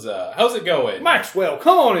 Joni, how's it going? Maxwell,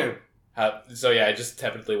 come on in. So yeah, I just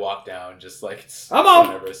tepidly walk down, just like I'm on.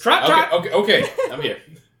 so nervous. Trot. Okay, I'm here.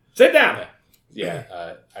 Sit down.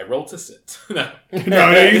 Yeah, I roll to sit. No.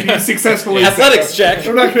 No, you successfully. Athletics check.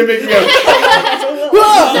 I'm not going to make you go.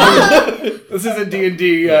 This isn't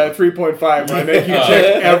D&D 3.5 where I make you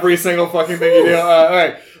check every single fucking thing you do. All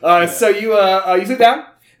right. So you sit down,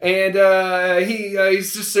 and he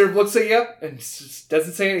just sort of looks at you and just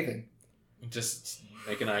doesn't say anything. Just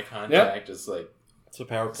making eye contact, just like It's a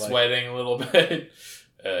power play. sweating a little bit.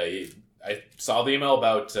 I saw the email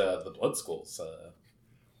about the blood schools.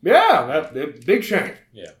 Yeah, big shame.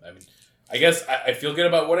 Yeah, I mean, I guess I feel good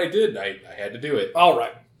about what I did. I had to do it. All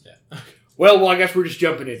right. Yeah. Well, I guess we're just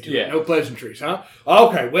jumping into it. Yeah. No pleasantries, huh?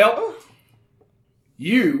 Okay, well,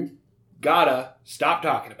 you gotta stop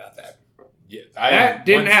talking about that. Yeah, That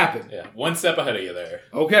didn't happen. Yeah, one step ahead of you there.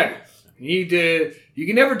 Okay. You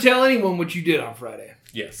can never tell anyone what you did on Friday.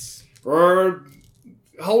 Yes. Or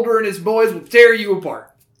Holder and his boys will tear you apart.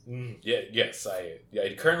 Yeah. Yes. I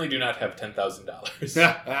currently do not have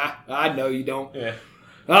 $10,000. I know you don't. Yeah.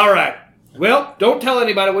 All right. Well, don't tell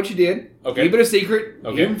anybody what you did. Okay. Keep it a secret.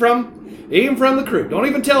 Okay. Even from the crew. Don't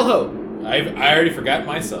even tell Ho. I already forgot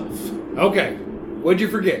myself. Okay. What'd you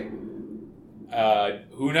forget?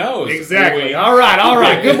 Who knows? Exactly. Wait. All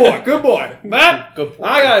right. Good boy. But Good point.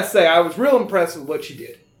 I gotta say, I was real impressed with what you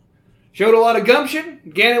did. Showed a lot of gumption.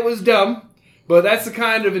 Again, it was dumb, but that's the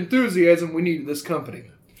kind of enthusiasm we need in this company.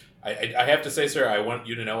 I have to say, sir, I want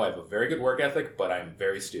you to know I have a very good work ethic, but I'm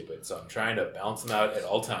very stupid, so I'm trying to balance them out at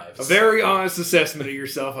all times. A very honest assessment of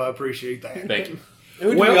yourself. I appreciate that. Thank you.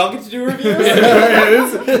 Do Well- we all get to do reviews?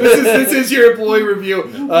 this is your employee review.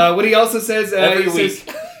 What he also says, Every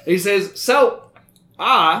he says, so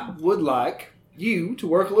I would like you to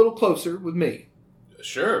work a little closer with me.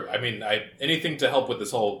 Sure. I mean, anything to help with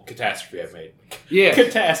this whole catastrophe I've made. Yeah,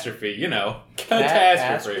 Catastrophe, you know.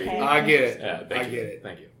 Catastrophe. I get it. Yeah, I get it.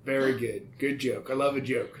 Thank you. Very good. Good joke. I love a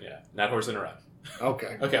joke. Yeah, not horsing around.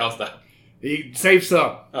 Okay. Okay, I'll stop. He save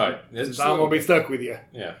some. All right. Since I'm going to be stuck with you.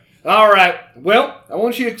 Yeah. All right. Well, I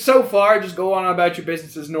want you to, so far, just go on about your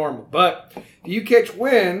business as normal. But if you catch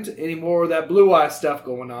wind any more of that blue eye stuff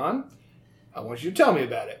going on, I want you to tell me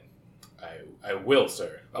about it. I will,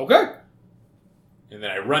 sir. Okay. And then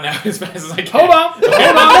I run out as fast as I can. Hold on.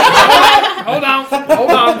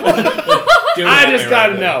 Doing I that just right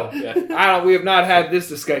gotta there. know. Yeah. We have not had this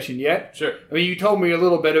discussion yet. Sure. I mean, you told me a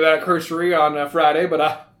little bit about Cursory on Friday, but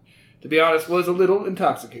I, to be honest, was a little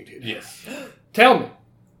intoxicated. Yes. Tell me,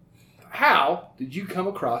 how did you come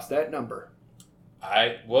across that number?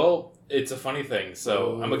 Well, it's a funny thing.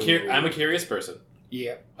 So I'm a curious person.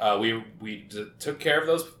 Yeah. We took care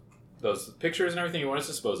of those pictures and everything you want us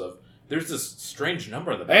to dispose of. There's this strange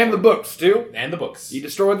number on the back. And the books, too. And the books. You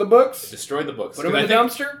destroyed the books? Destroyed the books. Put them in the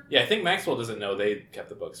dumpster? Yeah, I think Maxwell doesn't know they kept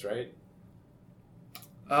the books, right?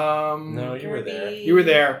 No, you were there. You were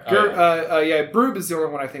there. Oh, Yeah, Broob is the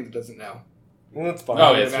only one I think that doesn't know. Well, that's fine.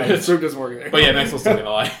 Oh, yes. Broob doesn't work there. But yeah, Maxwell's still gonna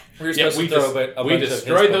lie. We were Yeah, supposed we to throw just- a bunch we of his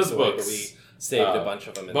destroyed those away, books. but we saved a bunch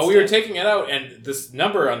of them But we were instead. taking it out, and this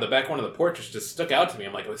number on the back one of the portraits just stuck out to me.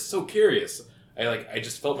 I'm like, I was so curious. I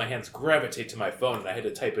just felt my hands gravitate to my phone, and I had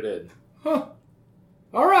to type it in. Huh.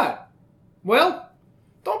 All right. Well,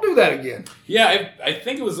 don't do that again. Yeah, I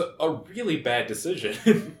think it was a really bad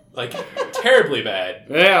decision. Like, terribly bad.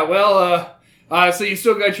 Yeah, well, so you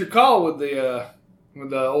still got your call with the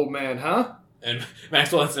old man, huh? And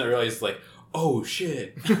Maxwell doesn't realize, like, oh,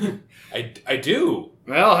 shit. I do.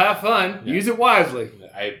 Well, have fun. Yeah. Use it wisely.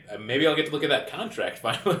 Maybe I'll get to look at that contract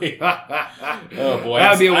finally. Oh, Oh, boy.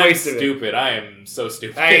 That'd be a I'm waste of it. stupid. I am so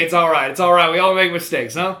stupid. Hey, it's all right. It's all right. We all make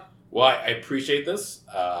mistakes, huh? Well, I appreciate this.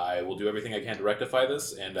 I will do everything I can to rectify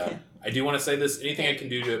this. And I do want to say this. Anything I can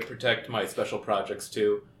do to protect my special projects,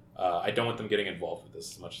 too. I don't want them getting involved with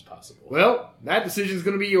this as much as possible. Well, that decision's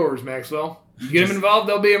going to be yours, Maxwell. You get them involved,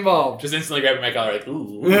 they'll be involved. Just instantly grabbing my collar like,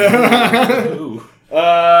 ooh. Ooh.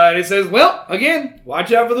 And it says, well, again,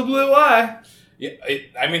 watch out for the blue eye. Yeah,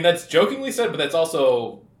 I mean, that's jokingly said, but that's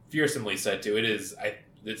also fearsomely said, too.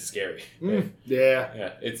 It's scary. Yeah.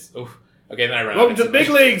 Yeah, it's... Oh. Okay, then I run. Welcome to the big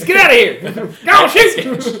leagues. Get out of here. Go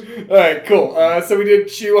shoot. All right, cool. So we did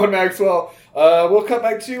chew on Maxwell. We'll cut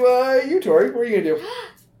back to you, Tori. What are you gonna do?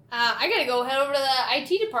 I gotta go head over to the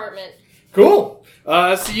IT department. Cool.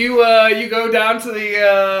 So you go down to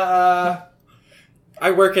the.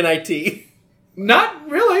 I work in IT. Not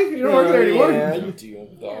really. You don't work there anymore. Yeah, you do,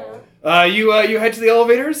 though. You head to the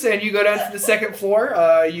elevators and you go down to the second floor.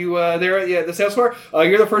 They're at the sales floor.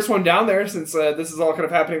 You're the first one down there since this is all kind of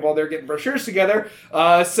happening while they're getting brochures together.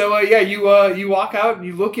 You walk out and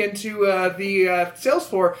you look into the sales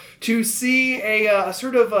floor to see a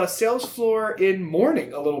sort of sales floor in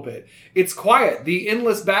mourning a little bit. It's quiet. The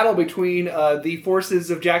endless battle between the forces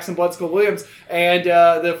of Jackson Bloodskull Williams and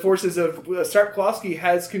the forces of Stark Kowalski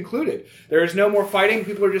has concluded. There is no more fighting.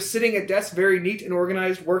 People are just sitting at desks, very neat and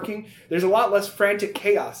organized, working. There's a lot less frantic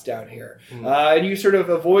chaos down here. And you sort of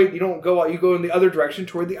avoid, you don't go out, you go in the other direction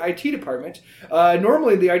toward the IT department.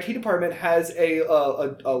 Normally the IT department has a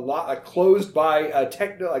closed by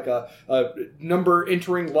a number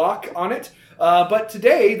entering lock on it. But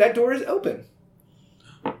today that door is open.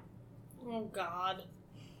 Oh, God.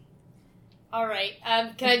 All right.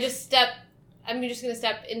 Can I just step... I'm just going to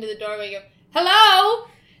step into the doorway and go, hello?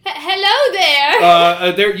 Hello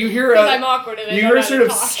there! There you hear... Because I'm awkward and I you don't hear know a how sort to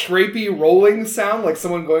of talk. scrapey rolling sound, like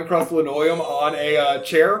someone going across the linoleum on a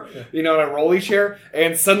chair, on a rolly chair,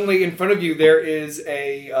 and suddenly in front of you there is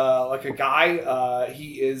a guy.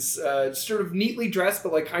 He is sort of neatly dressed,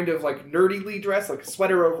 but kind of nerdily dressed, like a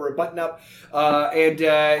sweater over a button-up,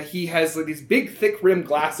 and he has these big, thick rimmed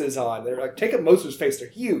glasses on. They're take up most of his face. They're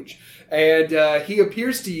huge, and he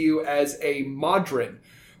appears to you as a Modron,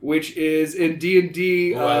 which is in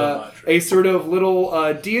D&D a sort of little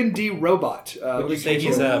D&D robot. Would you say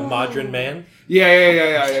he's a modern man?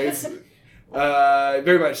 Yeah. It's,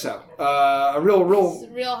 very much so. A real...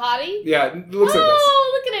 Real hottie? Yeah, it looks like this.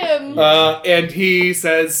 Oh, look at him. And he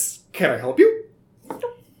says, "Can I help you?"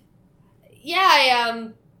 Yeah,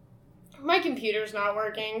 my computer's not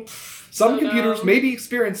working. Some So computers dumb. may be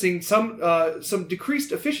experiencing some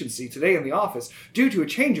decreased efficiency today in the office due to a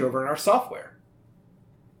changeover in our software.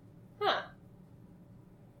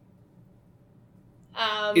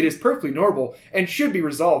 Huh. It is perfectly normal and should be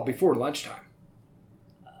resolved before lunchtime.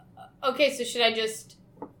 Okay, so should I just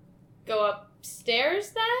go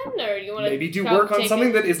upstairs then? Or do you want to Maybe do work on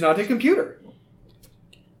something that is not a computer.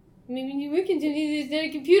 Maybe you can do this on a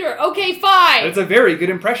computer. Okay, fine! That's a very good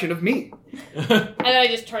impression of me. And then I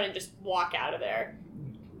just turn and just walk out of there.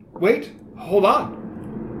 Wait, hold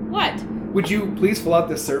on. What? Would you please fill out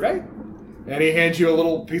this survey? And he hands you a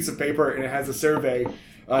little piece of paper, and it has a survey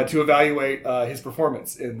to evaluate his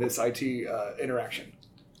performance in this IT interaction.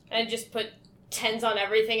 And I just put 10s on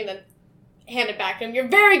everything and then hand it back to him. You're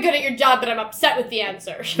very good at your job, but I'm upset with the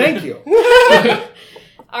answer. Thank you.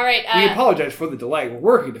 All right. We apologize for the delay. We're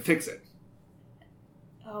working to fix it.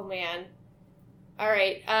 Oh, man. All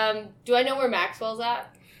right. Do I know where Maxwell's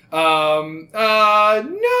at? No, but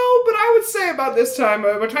I would say about this time,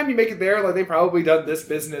 by the time you make it there, they've probably done this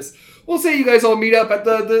business. We'll say you guys all meet up at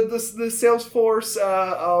the Salesforce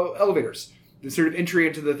elevators. The sort of entry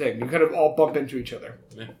into the thing. You kind of all bump into each other.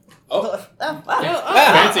 Oh, Oh,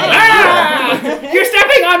 fancy. You're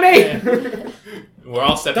stepping on me! We're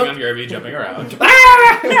all stepping on Gerby, jumping around.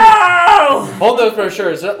 No! Hold those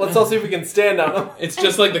brochures. Let's all see if we can stand on them. It's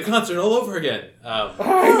just like the concert all over again.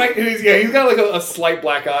 He's got a slight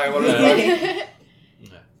black eye.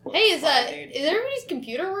 Hey, is everybody's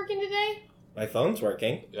computer working today? My phone's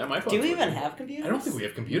working. Yeah, my phone's Do we even working. have computers? I don't think we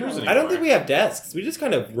have computers anymore. I don't think we have desks. We just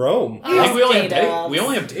kind of roam. I think we only have Day day, jobs. we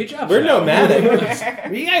only have day jobs. We're now.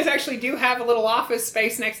 nomadic. You guys actually do have a little office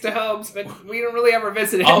space next to Homes, but we don't really ever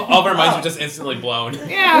visit it. all of our minds are just instantly blown.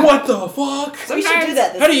 Yeah. What the fuck? We should do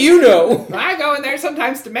that. How do you know? I go in there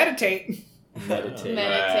sometimes to meditate. Meditate.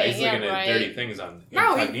 Meditate, He's yeah, looking at right. dirty things on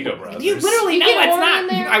No, Incognito Brothers. You literally You know get it's horny not. in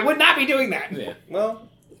there? I would not be doing that. Yeah. Well,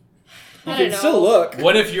 you I can don't know. still look.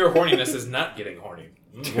 What if your horniness is not getting horny?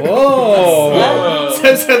 Whoa.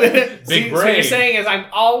 Big So brain. you're saying is I'm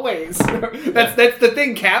always. That's the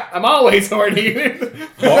thing, Cap. I'm always horny. A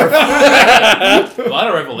lot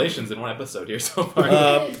of revelations in one episode here so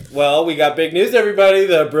far. Well, we got big news, everybody.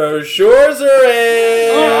 The brochures are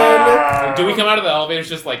in. Do we come out of the elevators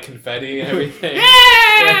just like confetti and everything?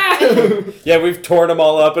 Yeah, we've torn them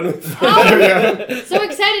all up, and Oh, so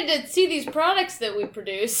excited to see these products that we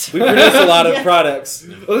produce. we produce a lot of products.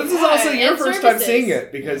 Well, this is also Yeah, your and first time services. seeing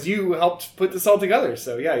it because you helped put this all together.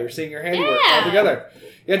 So yeah, you're seeing your handiwork all Yeah. together.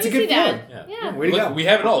 Yeah, it's I a can good see feeling. that. Yeah. Yeah. Way to Look, go. we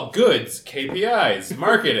have it all: goods, KPIs,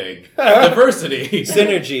 marketing, diversity,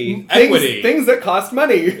 Synergy. equity. Things that cost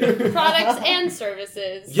money. Products and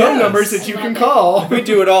services. Yeah. Phone Yes. numbers that you I can love it. call. We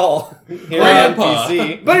do it all here Grandpa. on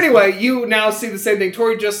NPC. But anyway, you now see the same thing.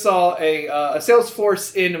 Tori just saw a sales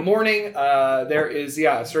force in the morning. There is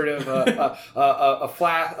sort of a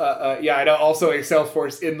flat. I know. Also a sales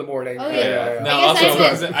force in the morning. Oh, yeah. Now, I guess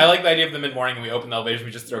also, I I like the idea of the mid-morning and we open the elevators and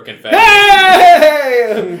we just throw confetti.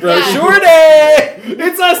 Hey! Brochure day!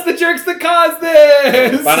 It's us, the jerks, that caused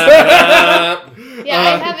this. Ba-da-ba-da. Yeah,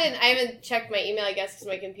 I haven't checked my email, I guess, because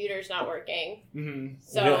my computer's not working. Mhm.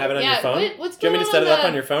 So, You don't have it on your phone? What's Do you going want me to set it on up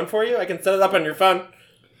on your phone for you? I can set it up on your phone.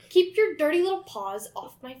 Keep your dirty little paws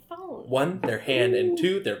off my phone. One, their hand, and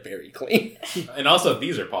two, they're very clean. And also,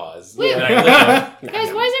 these are paws. Wait. And I lick them.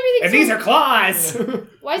 Guys, why is everything And so... these are claws.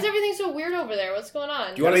 Why is everything so weird over there? What's going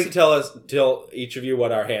on? Do you want us to tell each of you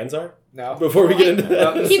what our hands are No. before we get into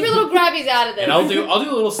that? Keep your little grabbies out of this. And I'll do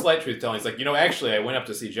a little slight truth telling. It's like, actually, I went up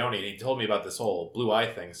to see Joni and he told me about this whole blue eye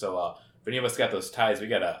thing. So if any of us got those ties, we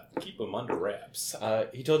gotta keep them under wraps.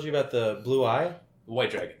 He told you about the blue eye? The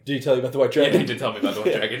White Dragon. Did he tell you about the white Yeah, dragon? he did tell me about the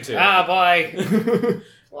White Dragon too. Ah, boy.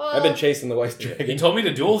 Well, I've been chasing the white He dragon. told me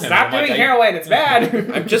to duel him. Stop and I'm doing like, heroin. It's bad.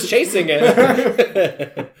 I'm just chasing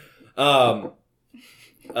it.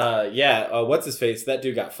 What's his face? That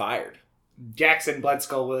dude got fired. Jackson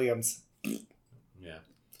Bloodskull Williams. Yeah.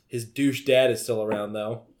 His douche dad is still around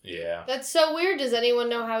though. Yeah. that's so weird. Does anyone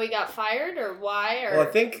know how he got fired or why? Or Well,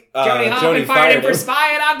 I think Joni Hoffman fired him for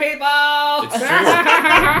spying on people.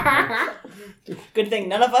 It's Good thing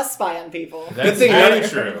none of us spy on people. That's thing very none-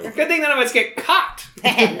 true. Good thing none of us get caught.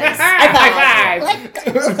 High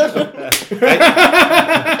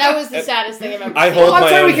that was the saddest thing I've ever I seen. hold I'm my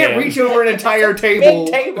sorry we own can't hand. reach over an entire table.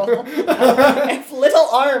 Big table. With little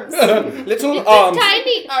arms. Little It's arms. a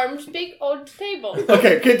tiny arms, big old table.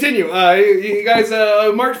 Okay, continue. You guys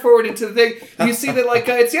march forward into the thing. You see that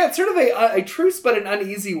it's sort of a truce, but an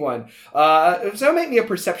uneasy one. So make me a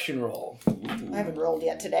perception roll. I haven't rolled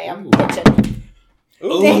yet today. I'm Ooh. pitching.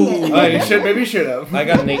 Ooh. Dang it. You should have. I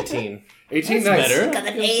got an 18. 18, That's nice. better. Got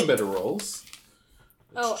an Give us some 8. better rolls.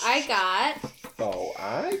 Oh, I got. Oh,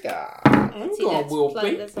 I got. Let's see, going that's Will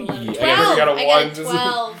plus- that's Baby. 11. I 12. got a I one. got a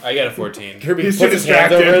 12. I got a 14. Kirby He's puts too his hands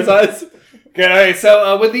distracted. over his eyes. Good. All right.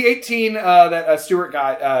 So with the 18 that Stuart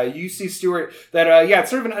got, you see Stuart that it's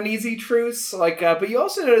sort of an uneasy truce. But you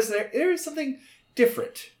also notice there is something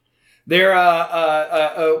different. There,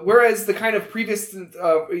 whereas the kind of previous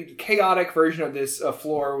chaotic version of this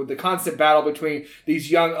floor, with the constant battle between these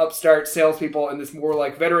young upstart salespeople and this more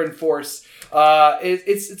veteran force,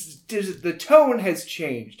 the tone has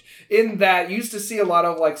changed. In that, you used to see a lot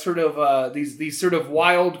of these sort of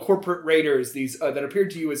wild corporate raiders, these that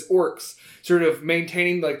appeared to you as orcs, sort of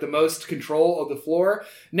maintaining the most control of the floor.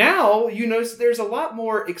 Now you notice there's a lot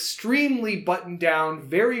more extremely buttoned down,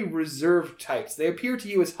 very reserved types. They appear to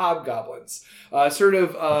you as hobgoblins, sort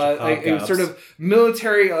of a sort of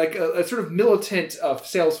military, a sort of militant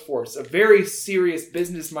sales force, a very serious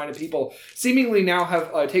business-minded people, seemingly now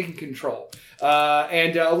have taken control.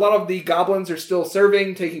 And a lot of the goblins are still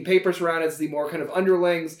serving, taking papers around as the more kind of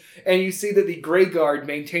underlings. And you see that the Grey Guard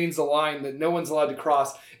maintains a line that no one's allowed to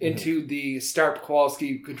cross into the Starp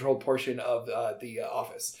Kowalski controlled portion of the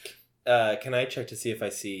office. Can I check to see if I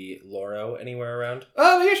see Loro anywhere around?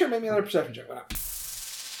 Oh, yeah, sure. Make me another perception check. Why not?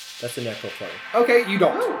 That's a natural 20. Okay, you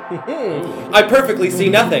don't. I perfectly see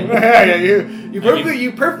nothing. Yeah,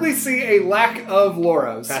 you perfectly see a lack of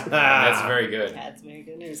Loros. That's very good. That's very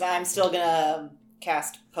good news. I'm still gonna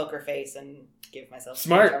cast Poker Face and give myself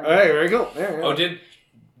Smart. All right, very cool. Yeah, yeah. Oh, did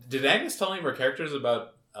Agnes tell any of her characters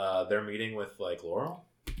about their meeting with Laurel?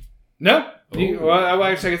 No? Ooh. Well,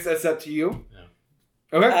 actually, I guess that's up to you. Yeah.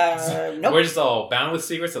 Okay. Nope. We're just all bound with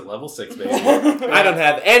secrets at level 6, baby. I don't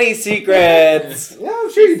have any secrets. Yeah,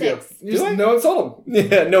 sure you do. Six. You just, Do I? no one sold them.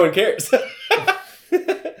 Yeah, no one cares.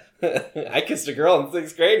 I kissed a girl in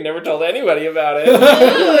 6th grade and never told anybody about it.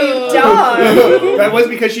 Dog. That was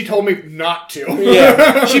because she told me not to.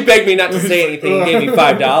 Yeah, she begged me not to say anything and gave me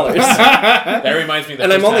 $5. That reminds me of the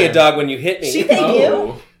And I'm first only a time- dog when you hit me. She paid Oh.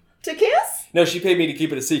 you to kiss? No, she paid me to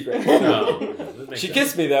keep it a secret. No. That makes She sense.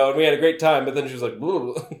 kissed me though, and we had a great time. But then she was like,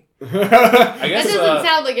 "Blah." I That guess doesn't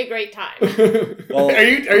sound like a great time. Well- are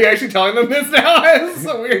you actually telling them this now? It's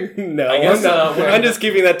so weird. "No, I guess, I'm just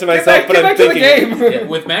keeping that to Get myself." back, but get I'm back to the thinking, game. yeah,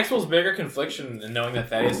 with Maxwell's bigger confliction and knowing that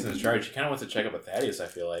Thaddeus is in charge, he kind of wants to check up with Thaddeus, I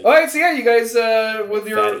feel like. All right, so yeah, you guys with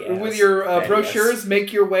Fatty ass. your Fatty brochures ass.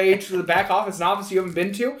 make your way to the back office, an office you haven't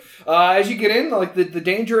been to. As you get in, the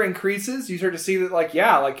danger increases. You start to see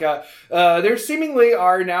that there seemingly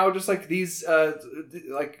are now just these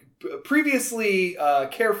previously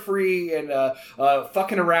carefree and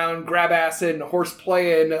fucking around, grab acid and horse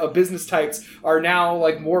playing business types are now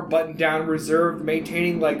like more buttoned down, reserved,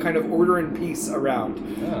 maintaining like kind of order and peace around.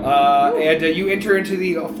 And you enter into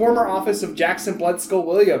the former office of Jackson Bloodskull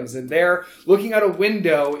Williams, and there, looking out a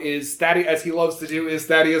window, is Thaddeus, as he loves to do, is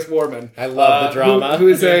Thaddeus Warman. I love the drama. Who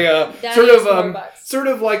is a Thaddeus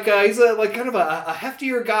Warbucks. like he's like kind of a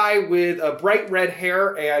heftier guy with bright red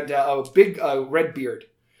hair and a big red beard.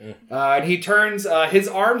 And he turns, his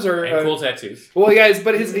arms are... And cool tattoos. Well, yeah,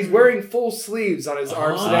 but he's wearing full sleeves on his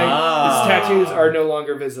arms today. His tattoos are no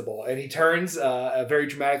longer visible. And he turns very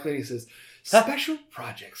dramatically and he says, "Special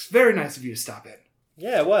projects. Very nice of you to stop in."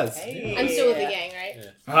 Yeah, it was. I'm still with the gang, right?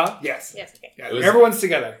 Uh-huh. Yes. Yes, okay. Yeah, everyone's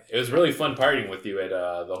together. It was really fun partying with you at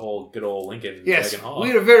the whole good old Lincoln Yes, Dragon Hall. we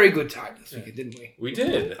had a very good time this weekend, didn't we? We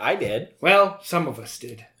did. I did. Well, some of us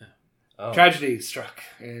did. Oh. Tragedy struck,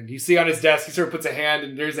 and you see on his desk, he sort of puts a hand,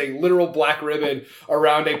 and there's a literal black ribbon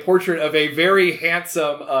around a portrait of a very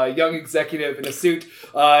handsome young executive in a suit.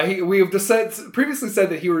 We have previously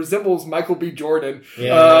said that he resembles Michael B. Jordan.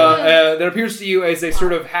 Yeah. That appears to you as a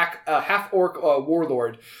sort of half-orc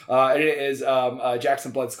warlord, and it is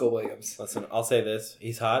Jackson Bloodskull Williams. Listen, I'll say this.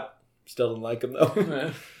 He's hot. Still don't like him,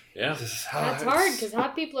 though. Yeah. That's hard, because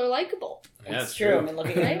hot people are likable. Yeah, That's true. I mean,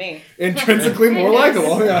 looking at me. Intrinsically more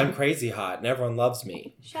likable. Yeah. I'm crazy hot, and everyone loves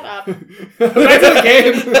me. Shut up. Back to the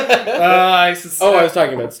game. I was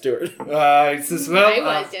talking about Stuart. He says, well... I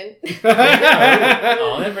wasn't.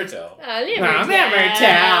 I'll never tell. I'll I'll never never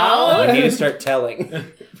tell. I need to start telling.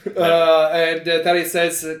 And Thaddeus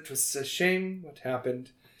says it was a shame what happened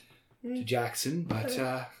to Jackson, but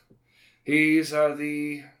these are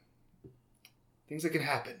the things that can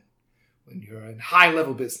happen when you're in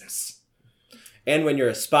high-level business. And when you're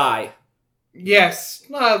a spy. Yes,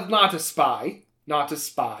 not a spy. Not a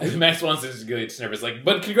spy. Max wants to get nervous, like,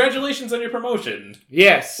 but congratulations on your promotion.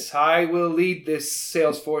 Yes, I will lead this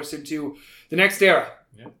sales force into the next era.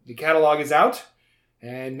 Yeah. The catalog is out,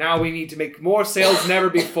 and now we need to make more sales than ever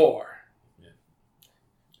before.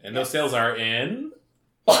 And those sales are in...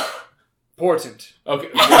 Important. Okay.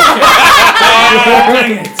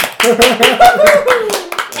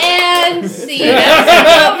 And see. And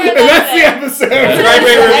that's the episode. Great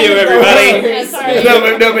review, everybody. Yeah, sorry. No,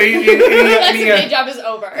 but That's the day job is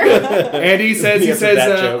over. and he says, He said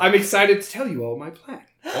that joke. I'm excited to tell you all my plan.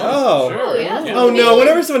 Oh. Sure. Oh, yeah. Oh, no.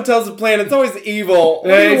 Whenever someone tells a plan, it's always evil.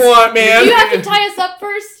 What do you It's- want, man? You have to tie us up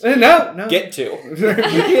first? No. Get to.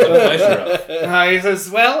 He says,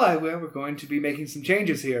 well, we're going to be making some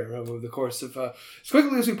changes here over the course of as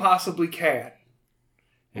quickly as we possibly can.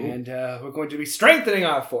 And we're going to be strengthening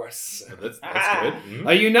our force. That's good. Mm.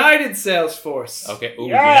 A united sales force. Okay. Ooh,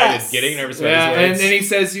 Yes. United. Getting nervous about Yeah, his and words. then he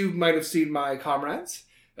says you might have seen my comrades.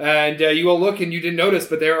 And you all look and you didn't notice,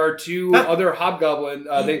 but there are two other hobgoblin.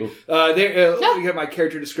 Let me get my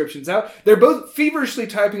character descriptions out. They're both feverishly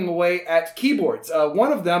typing away at keyboards.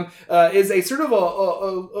 One of them is a sort of a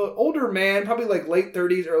older man, probably like late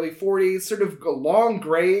 30s, early 40s, sort of long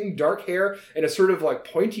graying, dark hair, and a sort of like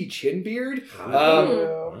pointy chin beard.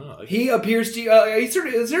 He appears to he sort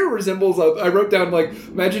of resembles. I wrote down like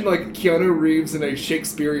imagine like Keanu Reeves in a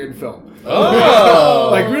Shakespearean film. Oh.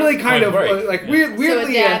 Like really kind of Point break. like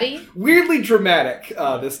weirdly daddy? weirdly dramatic.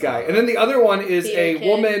 This guy, and then the other one is a Theater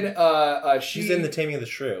woman. She's in The Taming of the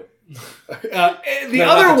Shrew. The No,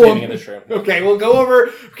 not other The Taming woman. of the Shrew. Okay, we'll go over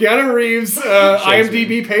Keanu Reeves'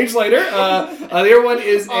 IMDb page later. The other one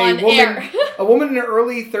is On a woman. air. A woman in her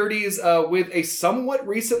early 30s with a somewhat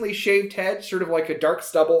recently shaved head, sort of like a dark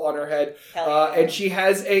stubble on her head, Hell yeah. and she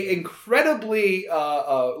has a incredibly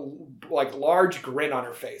like large grin on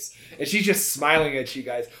her face, and she's just smiling at you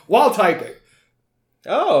guys while typing.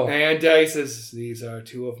 Oh. And he says, "These are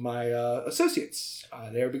two of my associates.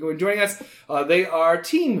 They'll be going joining us. They are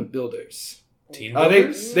team builders. Teen They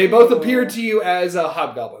builders? both appear to you as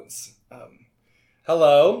hobgoblins."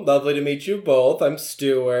 Hello. Lovely to meet you both. I'm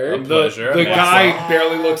Stuart. Pleasure. The Yeah. guy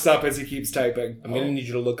barely looks up as he keeps typing. I'm going to need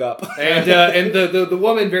you to look up. And the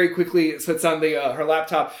woman very quickly puts on her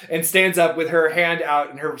laptop and stands up with her hand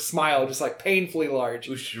out and her smile just like painfully large.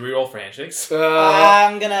 Ooh, should we roll for handshakes?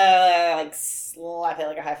 I'm gonna like slap it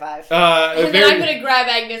like a high five. And then I'm going to grab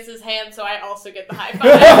Agnes's hand so I also get the high five.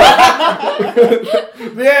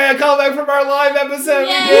 Yeah, call back from our live episode.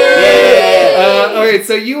 Yay! Okay,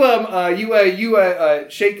 so you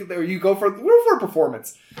shake or you go for a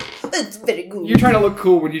performance. It's very good. You're trying to look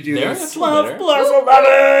cool when you do There, this. that's one better. Plus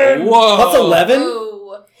 11. Whoa. That's 11?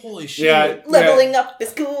 Ooh. Holy shit. Yeah, Leveling up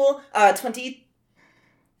is cool.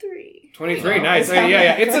 23. 23, Wow. nice.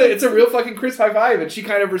 Yeah. It's a real fucking crisp high vibe, and she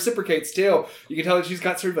kind of reciprocates too. You can tell that she's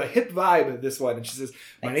got sort of a hip vibe of this one, and she says,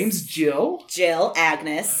 "My Nice. name's Jill." Jill,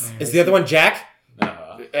 Agnes. Is the other one Jack?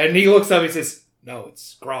 And he looks up and says, "No,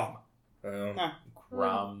 it's Grom."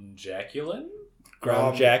 Gromjaculin?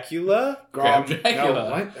 Grom Jacula? Grom. Dracula.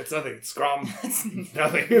 No, what? That's nothing. It's Grom.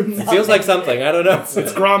 nothing. It feels like something. I don't know.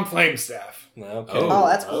 It's Grom Flamestaff. Okay. Oh,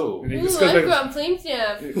 that's cool. And he Ooh, just goes I'm back- Grom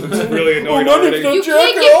Flamestaff. It's really annoying Oh, already. no, You Jack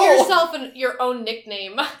can't at give all. yourself your own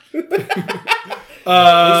nickname. His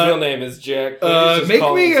real name is Jack. but he's just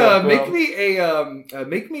calling himself Grom.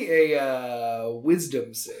 make me a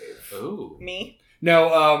wisdom save. Ooh. Me?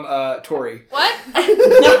 No, Tori. What?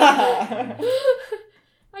 I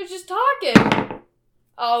was just talking.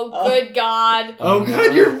 Oh, good God. Oh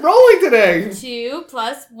god, you're rolling today. 2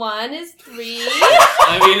 + 1 is 3.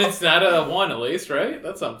 I mean, it's not a 1 at least, right?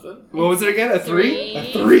 That's something. What was it again? A 3? A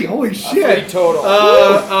Three. 3. Holy shit. total.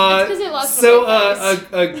 That's 'cause I lost So one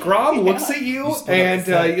of my Grom looks at you You split up and the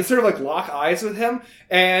set. you sort of like lock eyes with him,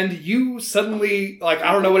 and you suddenly like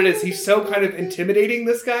I don't know what it is. He's so kind of intimidating,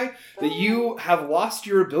 this guy, that you have lost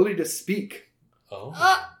your ability to speak, Oh.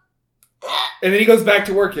 and then he goes back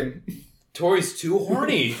to working. Tori's too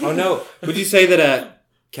horny. Oh no! Would you say that a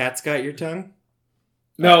cat's got your tongue?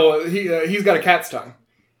 No, he's got a cat's tongue.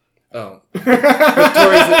 Oh,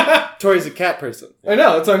 I Tori's a cat person.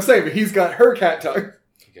 know that's what I'm saying, but he's got her cat tongue.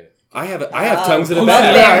 I have tongues in a Oh,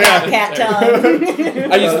 bag. yeah. Cat tongue.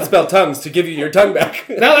 I use it to spell tongues to give you your tongue back.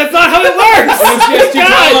 No, that's not how it works.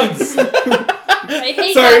 I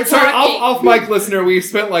hate Sorry, that talking. off mic listener. We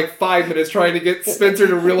spent like 5 minutes trying to get Spencer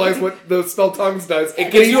to realize what the spell tongues does.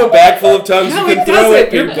 It gives you a bag full of tongues No, you can it throw doesn't.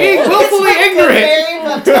 at You're people. being willfully ignorant. Very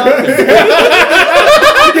much tongues.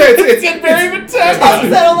 Yeah, it's very Tongues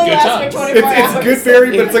that only Good last tongues. for 24 hours. it's good berry,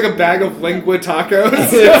 but it's like a bag of lingua tacos.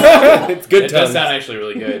 It's good It does tongues. sound actually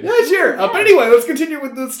really good. Yeah, sure. But anyway, let's continue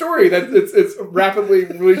with the story. That it's rapidly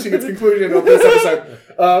reaching its conclusion of this episode.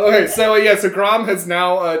 Okay, so Grom has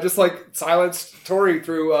now just like silenced Tori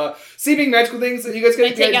through seeming magical things that you guys I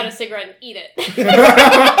can take out a cigarette and eat it.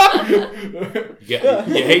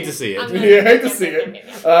 You hate to see it. You hate to see it.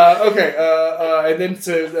 And then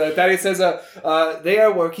Thaddeus says they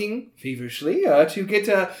are working feverishly to get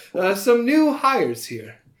some new hires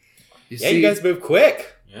here. Yeah, you guys move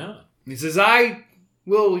quick. Yeah. He says, I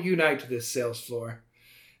will unite this sales floor.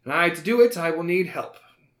 And to do it, I will need help.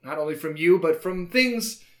 Not only from you, but from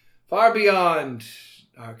things far beyond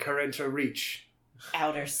our current reach.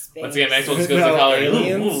 Outer space. Once again, Maxwell just goes to No, color.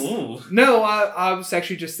 aliens? No, I was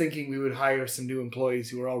actually just thinking we would hire some new employees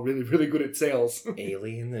who are all really, really good at sales.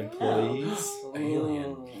 Alien employees.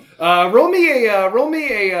 Alien. Roll me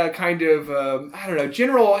a kind of I don't know,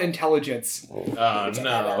 general intelligence. Oh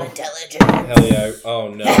General no. intelligence. Hell yeah. Oh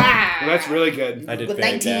no. Well, that's really good. I did With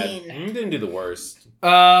very 19. bad. You didn't do the worst.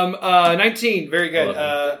 19, very good.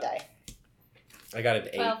 Well, Good die. I got an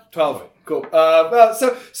 8. 12. Cool.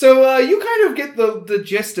 So you kind of get the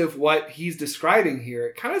gist of what he's describing here.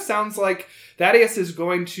 It kind of sounds like Thaddeus is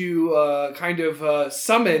going to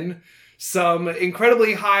summon some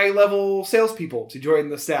incredibly high-level salespeople to join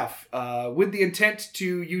the staff with the intent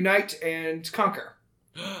to unite and conquer.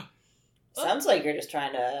 Sounds like you're just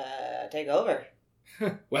trying to take over,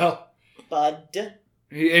 Well, bud.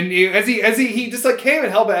 as he just like can't even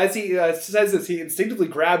help it. As he says this, he instinctively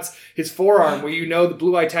grabs his forearm where you know the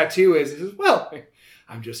blue eye tattoo is. He says, "Well,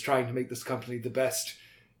 I'm just trying to make this company the best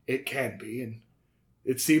it can be, and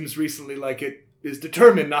it seems recently like it is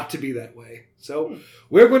determined not to be that way. So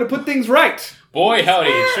we're going to put things right." Boy, howdy,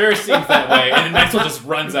 it sure seems that way. And then Maxwell just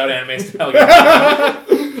runs out anime style.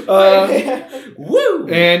 Woo!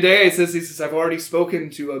 And he says, I've already spoken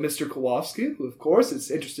to Mr. Kowalski, who, of course, is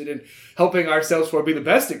interested in helping our sales floor be the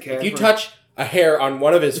best it can. If you touch a hair on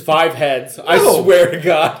one of his 5 heads, I No. swear to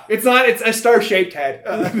God. It's not. It's a star-shaped head.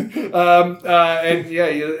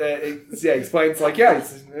 He explains like, he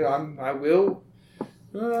says, I will.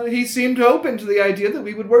 He seemed open to the idea that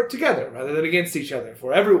we would work together rather than against each other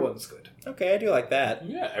for everyone's good. Okay, I do like that.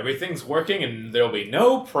 Yeah, everything's working and there'll be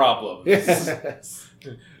no problems. Yes.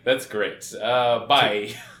 That's great.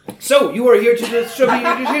 Bye. So you are here to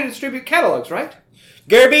distribute catalogs, right?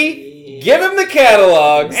 Gerby, give him the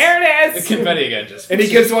catalogs. There it is. Confetti again, just. And he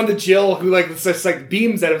gives one to Jill, who just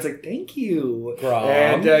beams at him. It's like, thank you. Grom.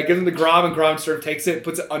 And gives him to Grom, and Grom sort of takes it,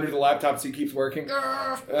 puts it under the laptop so he keeps working.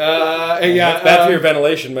 That's bad for your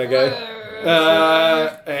ventilation, my guy.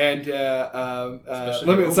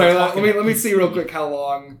 Let me see real quick how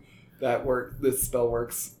long this spell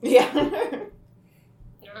works. Yeah.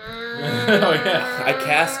 Oh, yeah. I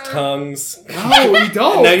cast tongues. No, you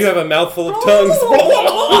don't. And now you have a mouthful of tongues.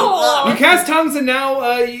 You cast tongues, and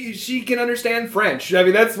now she can understand French. I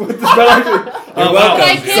mean, that's what the spell actually. You're welcome.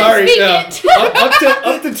 I can't Sorry. speak it.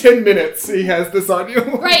 Up to 10 minutes, he has this on you.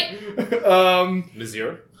 Right.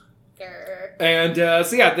 Monsieur? And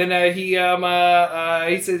so yeah, then he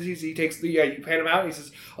says he takes the you pan him out. And he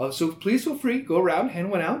says, so please feel free, go around,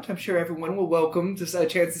 hand one out. I'm sure everyone will welcome this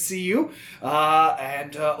chance to see you.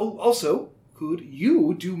 Also, could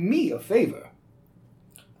you do me a favor?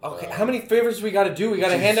 Okay, how many favors we got to do? We got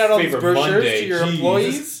to hand out all these Favor brochures Monday, to your Jesus.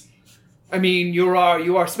 employees. I mean, you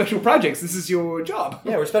are special projects. This is your job.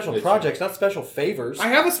 Yeah, we're special projects, not special favors. I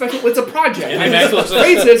have a special. It's a project. And I Maxwell's just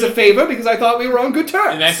phrased it as a favor because I thought we were on good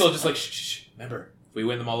terms. And Maxwell just like, shh. Remember, if we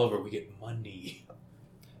win them all over, we get money.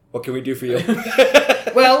 What can we do for you?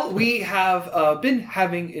 Well, we have been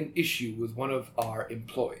having an issue with one of our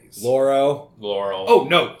employees. Laurel. Laurel. Oh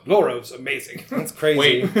no, Laura's amazing. That's crazy.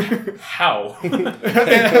 Wait, how?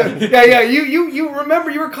 yeah. You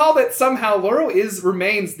remember? You recall that somehow Laurel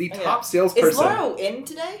remains the top salesperson. Is Laurel in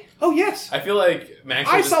today? Oh yes, I feel like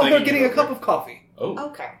Maxwell I just saw her thinking getting it a cup over. of coffee. Oh.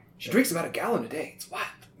 Okay. She drinks about a gallon a day. It's wild.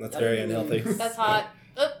 That's very unhealthy. That's hot.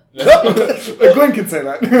 Glenn can say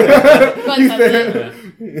that. Glenn says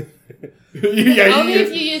it. Only if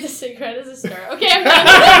you use a cigarette as a stir. Okay, I'm done.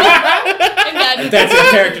 I'm done. That's in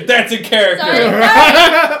character. That's in character.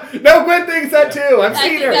 Sorry. No, Gwen thinks that too. I've I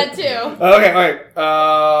seen think her. that too. Okay, all right.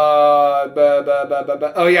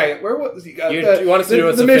 Oh yeah. Where was he? You want us to do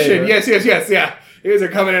us the a mission? favor? Yes. Yeah. You guys are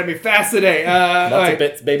coming at me fast today. Lots all right. of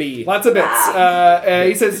bits, baby. Lots of bits.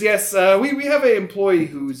 He says, yes, we have an employee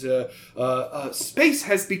whose space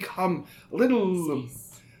has become a little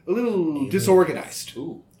disorganized.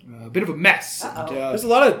 Ooh. A bit of a mess. Uh-oh. And, There's a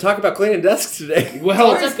lot of talk about cleaning desks today.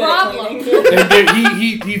 well, It's a problem. and then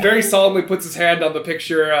he very solemnly puts his hand on the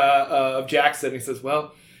picture of Jackson. He says,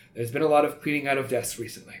 well, there's been a lot of cleaning out of desks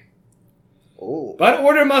recently. Oh. But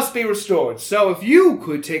order must be restored. So if you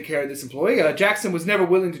could take care of this employee, Jackson was never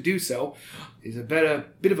willing to do so. He's a bit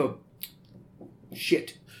of a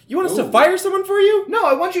shit. You want us to fire someone for you? No,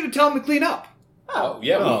 I want you to tell him to clean up. Oh,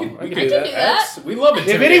 yeah, Oh, we I can can do do that. that. We love If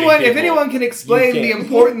intimidating anyone people. can explain You the can't.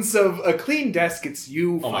 importance of a clean desk, it's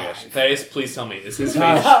you. Oh my five. gosh. Thaddeus, please tell me. Is his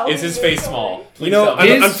No. face, is his face small? Please You know, tell me.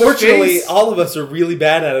 His unfortunately, face- all of us are really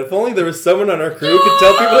bad at it. If only there was someone on our crew who could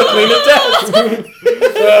tell people to clean a desk.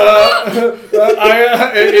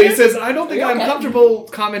 He says, I don't think I'm comfortable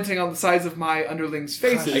commenting on the size of my underlings'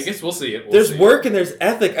 faces. I guess we'll see it. We'll There's see. work and there's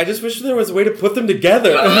ethic. I just wish there was a way to put them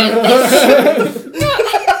together.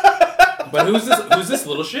 But who's this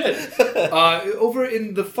little shit? Over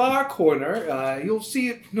in the far corner, you'll see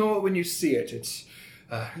it. Know it when you see it. It's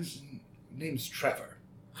his name's Trevor.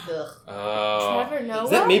 Ugh. Oh. Trevor Noah? Is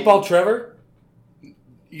that Meatball Trevor?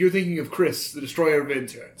 You're thinking of Chris, the destroyer of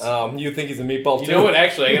interns. You think he's a meatball too? You know what?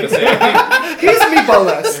 Actually, I gotta say, I He's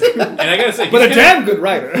meatball-esque, think, and I gotta say, but a he's damn good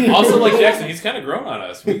writer. kinda, also like Jackson, he's kind of grown on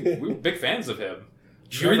us. We were big fans of him.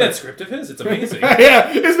 Did you read that script of his? It's amazing. Yeah,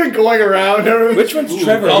 it's been going around. Which one's Ooh,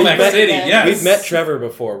 Trevor? Callback We've City, met, yes. we've met Trevor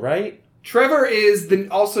before, right? Trevor is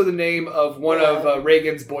also the name of one of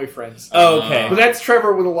Reagan's boyfriends. Oh, okay. But that's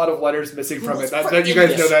Trevor with a lot of letters missing from it. That you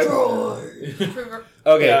guys know that. Trevor.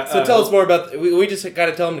 Okay, Yeah, so tell us more about... We just got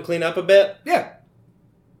to tell him to clean up a bit? Yeah.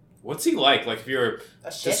 What's he like? Like, if you were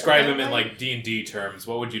A shit describe him in man? like D&D terms,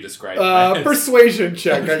 what would you describe him as? Persuasion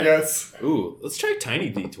check, I guess. Ooh, let's try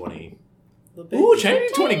Tiny D20. Ooh, Tiny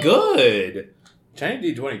D20 good.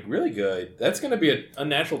 Tiny D20 really good. That's going to be a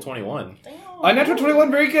unnatural 21. Natural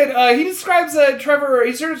 21, very good. He describes Trevor,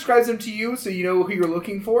 he sort of describes him to you, so you know who you're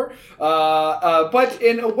looking for. But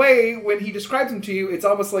in a way, when he describes him to you, it's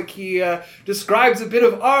almost like he describes a bit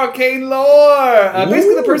of arcane lore.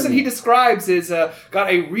 Basically, the person he describes is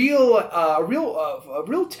got a real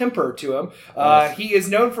temper to him. He is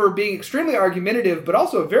known for being extremely argumentative, but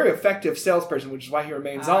also a very effective salesperson, which is why he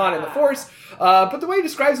remains on in the force. But the way he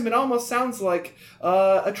describes him, it almost sounds like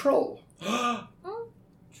a troll.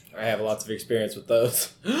 I have lots of experience with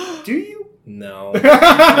those. Do you? No.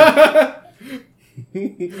 I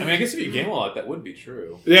mean, I guess if you game a lot, that would be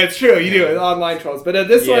true. Yeah, it's true. You do it online trolls, but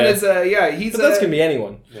this one Yeah. is he's. But those can be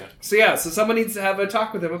anyone. So someone needs to have a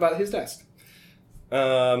talk with him about his desk.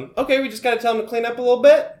 Okay, we just got to tell him to clean up a little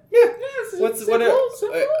bit. Yeah.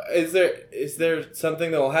 Is there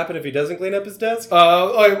something that will happen if he doesn't clean up his desk?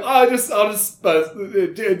 I'll just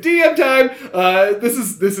DM time. This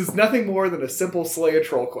is nothing more than a simple slay a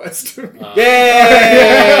troll quest. Yay!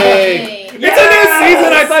 Hey. It's a new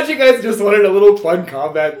season. I thought you guys just wanted a little fun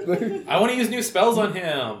combat. I want to use new spells on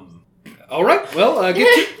him. All right. Well,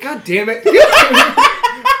 God damn it.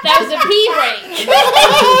 That was a pee break.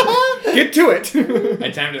 Get to it. I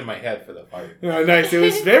timed it in my head for the part. Oh, nice. It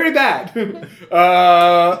was very bad. And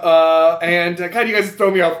God, you guys throw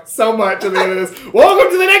me off so much at the end of this.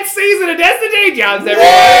 Welcome to the next season of Destiny Day Jobs,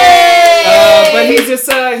 everyone. But he just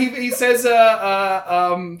he says,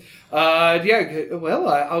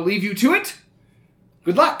 I'll leave you to it.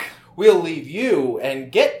 Good luck. We'll leave you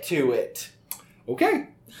and get to it. Okay.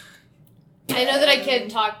 I know that I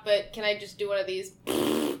can't talk, but can I just do one of these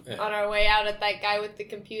on our way out at that guy with the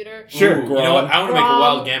computer? Sure. Ooh, you know what? I want to make a Grom.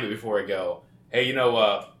 wild gambit before I go. Hey,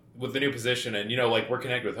 with the new position and, we're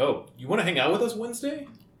connected with Hope. You want to hang out with us Wednesday?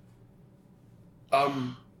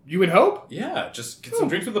 You and Hope? Yeah, just get some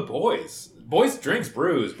drinks with the boys. Boys drinks,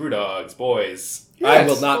 brews, brew dogs, boys. I Yes.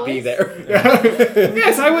 will not be there.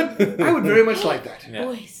 Yes, I would very much like that. Yeah.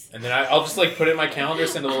 Boys. And then I'll just put it in my calendar,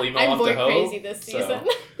 send a little email I'm off boy to Hope. crazy this So- season.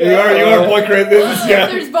 You are boy crazy.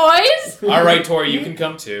 There's boys? All right, Tori, you can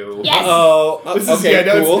come too. Yes. Oh, This is okay,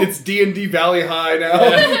 cool. it's D&D Valley High now.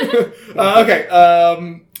 Okay.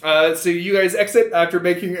 So you guys exit after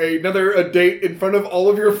making another date in front of all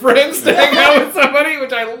of your friends to hang out with somebody,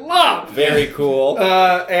 which I love. Very cool.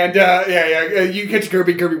 You catch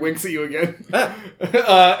Kirby. Kirby winks at you again.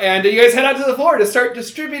 And you guys head out to the floor to start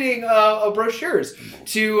distributing brochures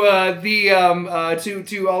to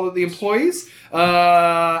to all of the employees.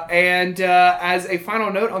 As a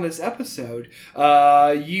final note on this episode,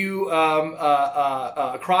 you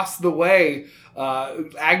across the way,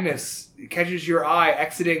 Agnes catches your eye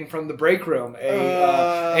exiting from the break room.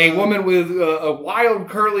 A woman with a wild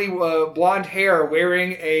curly blonde hair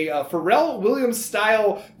wearing a Pharrell Williams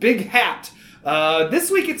style big hat.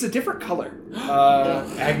 This week it's a different color.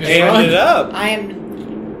 Agnes, And it up. I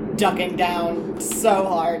am ducking down so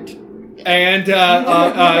hard. And they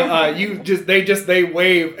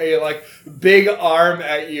wave a big arm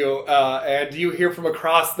at you, and you hear from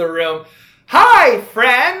across the room, "Hi,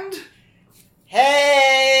 friend."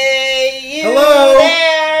 Hey, you Hello.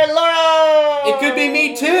 there, Laura! It could be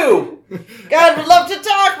me too. God, would love to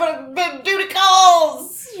talk, but due to calls.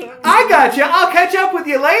 I got you. I'll catch up with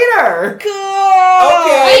you later. Cool.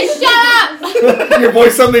 Okay. Hey, shut up! Your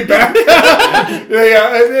voice suddenly back.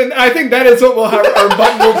 And I think that is what our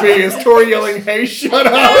button will be: is Tori yelling, "Hey, shut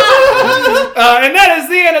up!" And that is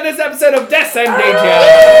the end of this episode of Descending.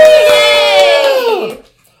 Yay!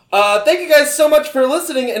 Thank you guys so much for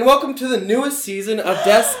listening, and welcome to the newest season of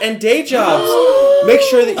Deaths and Day Jobs. Make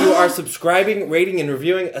sure that you are subscribing, rating, and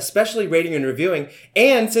reviewing, especially rating and reviewing.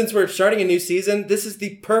 And since we're starting a new season, this is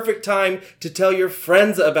the perfect time to tell your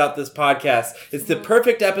friends about this podcast. It's the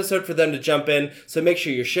perfect episode for them to jump in, so make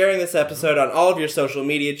sure you're sharing this episode on all of your social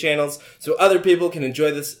media channels so other people can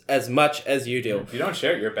enjoy this as much as you do. if you don't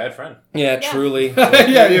share it, you're a bad friend. Yeah, truly.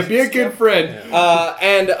 Yeah, be a good friend.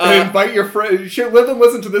 And And invite your friends. You should let them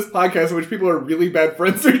listen to this podcast in which people are really bad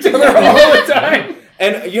friends to each other all the time.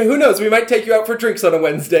 and who knows, we might take you out for drinks on a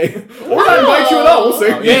Wednesday. Or not invite you at all. We'll see.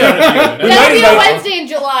 Oh, yeah. We That'll might be a invite- Wednesday in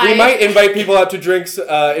July. We might invite people out to drinks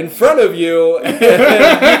in front of you, and you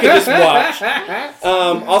can just watch.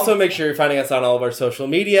 Also, make sure you're finding us on all of our social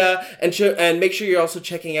media, and make sure you're also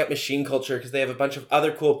checking out Machine Culture, because they have a bunch of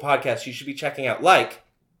other cool podcasts you should be checking out, like...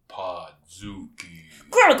 Podzuki.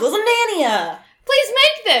 Chronicles of Narnia. Please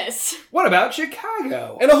make this. What about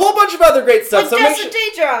Chicago? and a whole bunch of other great stuff. Like So make Just sure... Day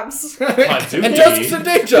Jobs. Podzuki. And Justice and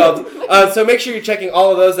Day Jobs. So make sure you're checking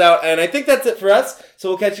all of those out, and I think that's it for us. So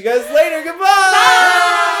we'll catch you guys later. Goodbye!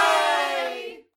 Bye!